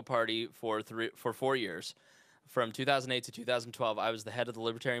political party for 4 years. From 2008 to 2012, I was the head of the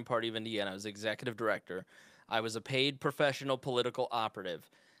Libertarian Party of Indiana. I was executive director. I was a paid professional political operative.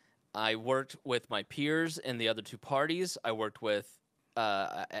 I worked with my peers in the other two parties. I worked with,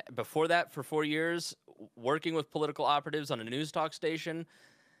 before that, for 4 years, working with political operatives on a news talk station.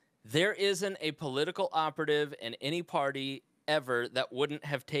 There isn't a political operative in any party ever that wouldn't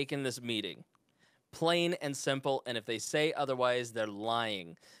have taken this meeting. Plain and simple, and if they say otherwise, they're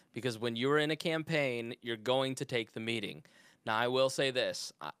lying. Because when you're in a campaign, you're going to take the meeting. Now, I will say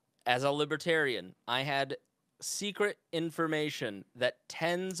this. As a libertarian, I had secret information that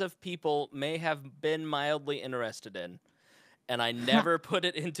tens of people may have been mildly interested in, and I never put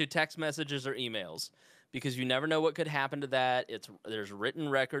it into text messages or emails because you never know what could happen to that. There's written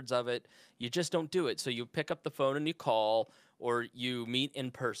records of it. You just don't do it. So you pick up the phone and you call, or you meet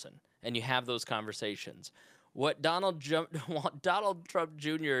in person and you have those conversations. What Donald Trump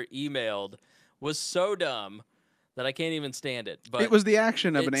Jr. emailed was so dumb that I can't even stand it. But it was the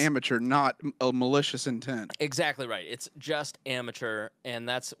action of an amateur, not a malicious intent. Exactly right. It's just amateur, and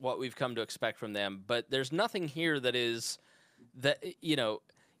that's what we've come to expect from them. But there's nothing here that is that,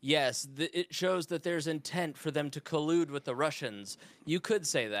 yes, it shows that there's intent for them to collude with the Russians. You could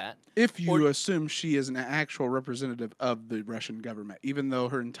say that. If you assume she is an actual representative of the Russian government, even though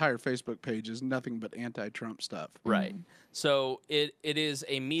her entire Facebook page is nothing but anti-Trump stuff. Right. So it is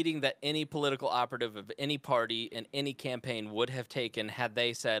a meeting that any political operative of any party in any campaign would have taken had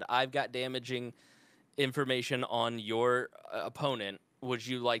they said, I've got damaging information on your opponent. Would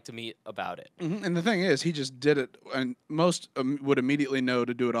you like to meet about it? Mm-hmm. And the thing is, he just did it, and most would immediately know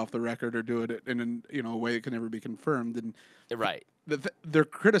to do it off the record or do it in a way that can never be confirmed. And right, they're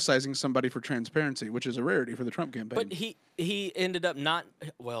criticizing somebody for transparency, which is a rarity for the Trump campaign. But he ended up not.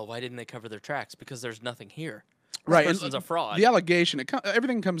 Well, why didn't they cover their tracks? Because there's nothing here. Right, this person's a fraud. The allegation,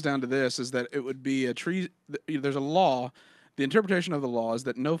 everything comes down to this: is that it would be there's a law. The interpretation of the law is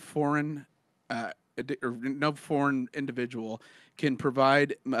that no foreign individual can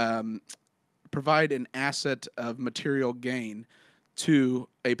provide an asset of material gain to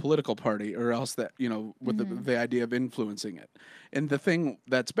a political party, or else that with the idea of influencing it. And the thing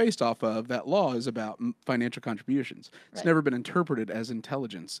that's based off of that law is about financial contributions. It's never been interpreted as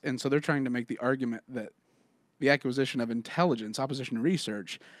intelligence, and so they're trying to make the argument that the acquisition of intelligence, opposition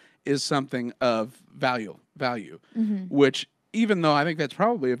research, is something of value, which, even though I think that's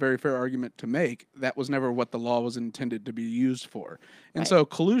probably a very fair argument to make, that was never what the law was intended to be used for. And so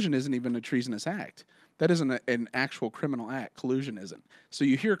collusion isn't even a treasonous act. That isn't an actual criminal act. Collusion isn't. So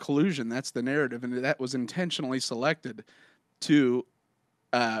you hear collusion, that's the narrative, and that was intentionally selected to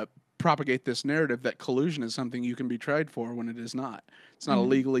propagate this narrative that collusion is something you can be tried for when it is not. It's not a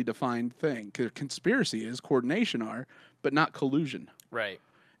legally defined thing. Conspiracy is, coordination are, but not collusion. Right.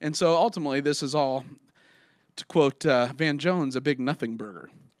 And so ultimately this is all, to quote Van Jones, a big nothing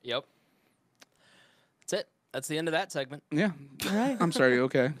burger. Yep. That's it. That's the end of that segment. Yeah. All right. I'm sorry,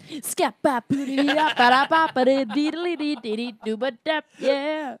 okay. Yeah.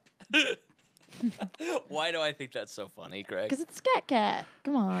 Why do I think that's so funny, Greg? Because it's Scat Cat.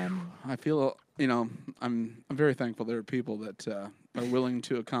 Come on. I feel, I'm very thankful there are people that are willing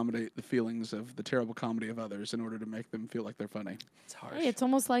to accommodate the feelings of the terrible comedy of others in order to make them feel like they're funny. It's harsh. Hey, it's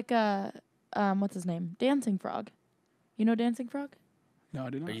almost like what's his name? Dancing Frog. You know Dancing Frog? No, I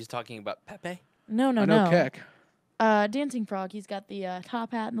do not. Are you talking about Pepe? No. I know Keck. Dancing Frog. He's got the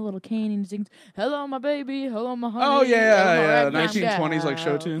top hat and the little cane, and he sings, "Hello, my baby. Hello, my honey." Oh yeah. Hello, my 1920s like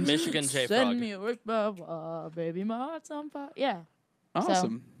show gal. tunes. Michigan J. Send Frog. me a wish, baby, my heart's on fire. Yeah.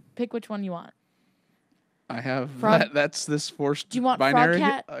 Awesome. So, pick which one you want. I have Frog- that's this forced Do you want binary.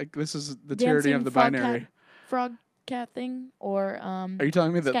 Frog Cat? Like, this is the tyranny of the frog binary. Cat, frog cat thing, or Are you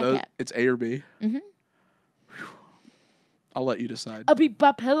telling me that Scat Cat. it's A or B? Mm-hmm. I'll let you decide. A beep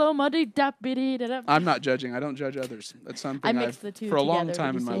bop. Hello, my dee da biddy da da. I'm not judging. I don't judge others. That's something I mixed the two for a long together,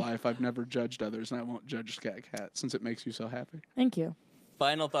 time would in you my say? life, I've never judged others, and I won't judge Scat Cat since it makes you so happy. Thank you.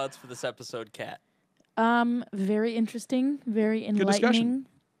 Final thoughts for this episode, Kat. Very interesting, very enlightening. discussion.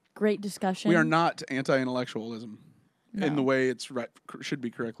 Great discussion. We are not anti-intellectualism in the No. way it's should be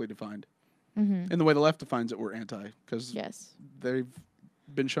correctly defined. In the way the left defines it, we're anti, because Yes. they've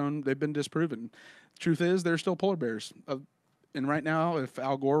been disproven. Truth is, they're still polar bears. And right now, if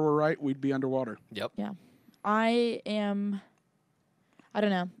Al Gore were right, we'd be underwater. Yep. Yeah. I don't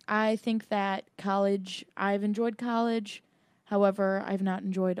know. I think that I've enjoyed college. However, I've not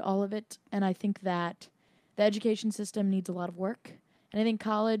enjoyed all of it. And I think that the education system needs a lot of work. And I think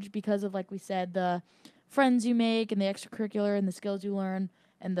college, because of, like we said, the friends you make and the extracurricular and the skills you learn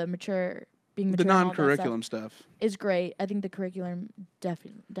and the mature being The mature and all that non-curriculum stuff. is great. I think the curriculum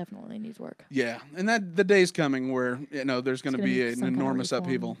definitely needs work. Yeah, and that the day's coming where there's going to gonna be need an some kind of enormous reform.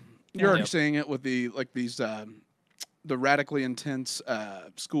 upheaval. Yeah. You're already Yep. seeing it with the radically intense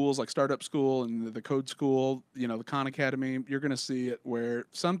schools like Startup School and the Code School, the Khan Academy. You're going to see it where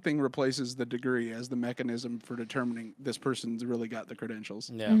something replaces the degree as the mechanism for determining this person's really got the credentials.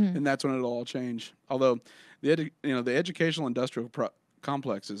 Yeah. Mm-hmm. And that's when it'll all change. Although the educational industrial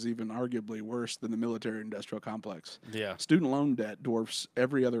complex is even arguably worse than the military industrial complex. Yeah. Student loan debt dwarfs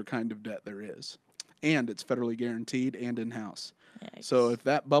every other kind of debt there is, and it's federally guaranteed and in-house. So if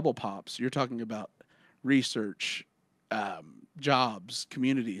that bubble pops, you're talking about research, jobs,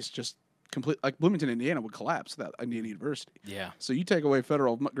 communities, just complete. Like Bloomington, Indiana would collapse without Indiana University. Yeah. So you take away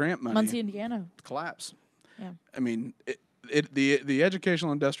federal grant money, Muncie, Indiana. collapse. Yeah. I mean, the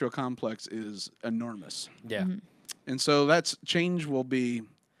educational industrial complex is enormous. Yeah. And so that's change will be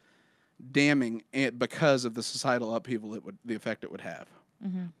damning because of the societal upheaval the effect it would have.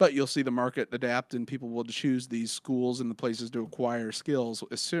 But you'll see the market adapt, and people will choose these schools and the places to acquire skills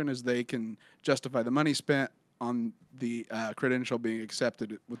as soon as they can justify the money spent on the credential being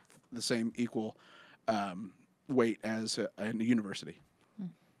accepted with the same equal weight as a university.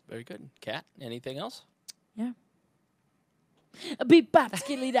 Very good. Kat, anything else? Yeah. A beep bop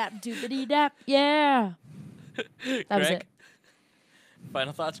skilly dap doopity dap. Yeah. That was Greg? it.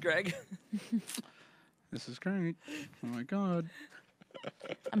 Final thoughts, Greg? This is great. Oh my God.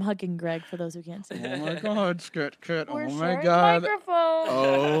 I'm hugging Greg for those who can't see. Oh my God, Skirt. Oh We're my sharing God. microphone.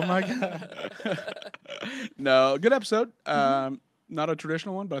 Oh my God. No, good episode. Not a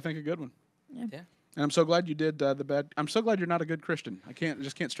traditional one, but I think a good one. Yeah. Yeah. And I'm so glad you did the bad. I'm so glad you're not a good Christian. I can't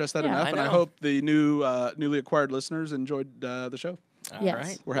stress that Yeah. enough. I And I know. hope the newly acquired listeners enjoyed the show. All Yes.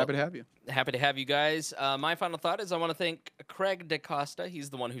 right. We're Well, happy to have you. happy to have you guys. My final thought is I want to thank Craig DaCosta. He's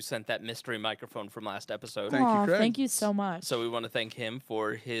the one who sent that mystery microphone from last episode. Thank you, Aw, Craig. Thank you so much. So we want to thank him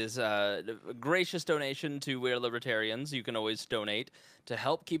for his gracious donation to We're Libertarians. You can always donate to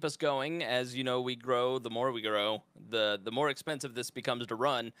help keep us going. As you know, we grow. The more we grow, the more expensive this becomes to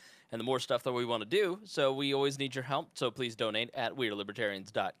run, and the more stuff that we want to do. So we always need your help. So please donate at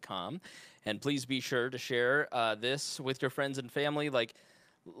we'relibertarians.com. And please be sure to share this with your friends and family. Like,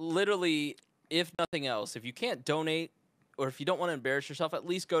 literally, if nothing else, if you can't donate or if you don't want to embarrass yourself, at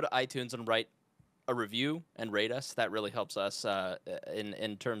least go to iTunes and write a review and rate us. That really helps us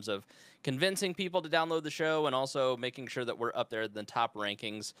in terms of convincing people to download the show and also making sure that we're up there in the top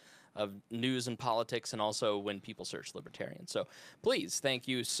rankings of news and politics and also when people search libertarian. So please, thank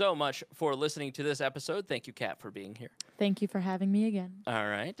you so much for listening to this episode. Thank you, Kat, for being here. Thank you for having me again. All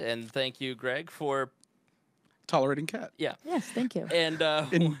right. And thank you, Greg, for, Tolerating cat. yeah. Yes, thank you. And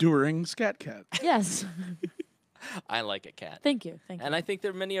Enduring scat cat. Yes. I like it, Kat. Thank you. Thank you. And I think there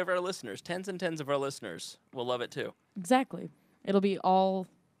are many of our listeners, tens and tens of our listeners, will love it too. Exactly. It'll be all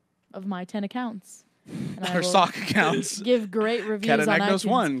of my 10 accounts. And I Our will sock accounts. give great reviews Cat on Anagnos iTunes.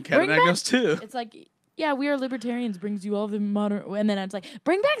 1. Cat Bring back- Anagnos 2. It's like, yeah, We Are Libertarians brings you all the modern... And then it's like,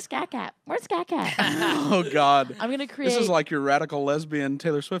 bring back Scat Cat. Where's Scat Cat? Oh God. I'm going to create... This is like your radical lesbian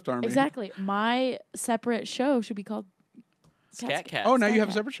Taylor Swift army. Exactly. My separate show should be called... Scat Cat. Oh, now you Scat have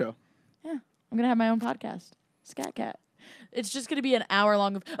a Cat. separate show. Yeah. I'm going to have my own podcast. Scat Cat. It's just going to be an hour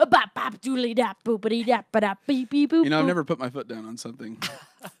long of... a bop bop doodly dap boopity dap ba dap beep beep boop. You know, I've boop. never put my foot down on something.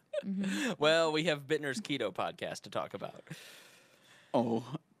 Well, we have Bittner's Keto podcast to talk about. Oh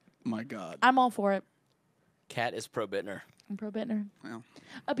my God. I'm all for it. Kat is pro Bittner. I'm pro Bittner. Well,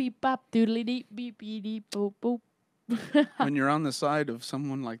 A beep bop doodly deep beep beep deep boop boop. when you're on the side of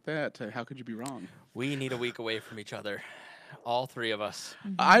someone like that, how could you be wrong? We need a week away from each other. All three of us.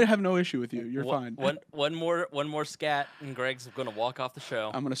 I have no issue with you. You're One- fine. one more scat, and Greg's going to walk off the show.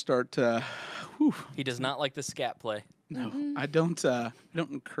 I'm gonna start. Whew, He does not like the scat play. no, I don't. I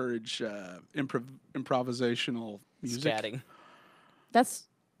don't encourage improvisational music. Scatting. That's...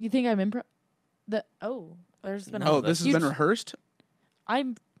 You think I'm improv... There's been... Oh, No, this has You- been rehearsed.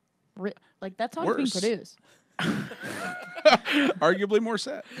 I'm... Like, that song's being Worse. produced. Arguably more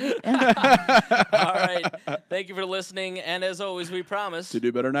set. All right. Thank you for listening. And as always, we promise. To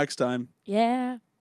do better next time. Yeah.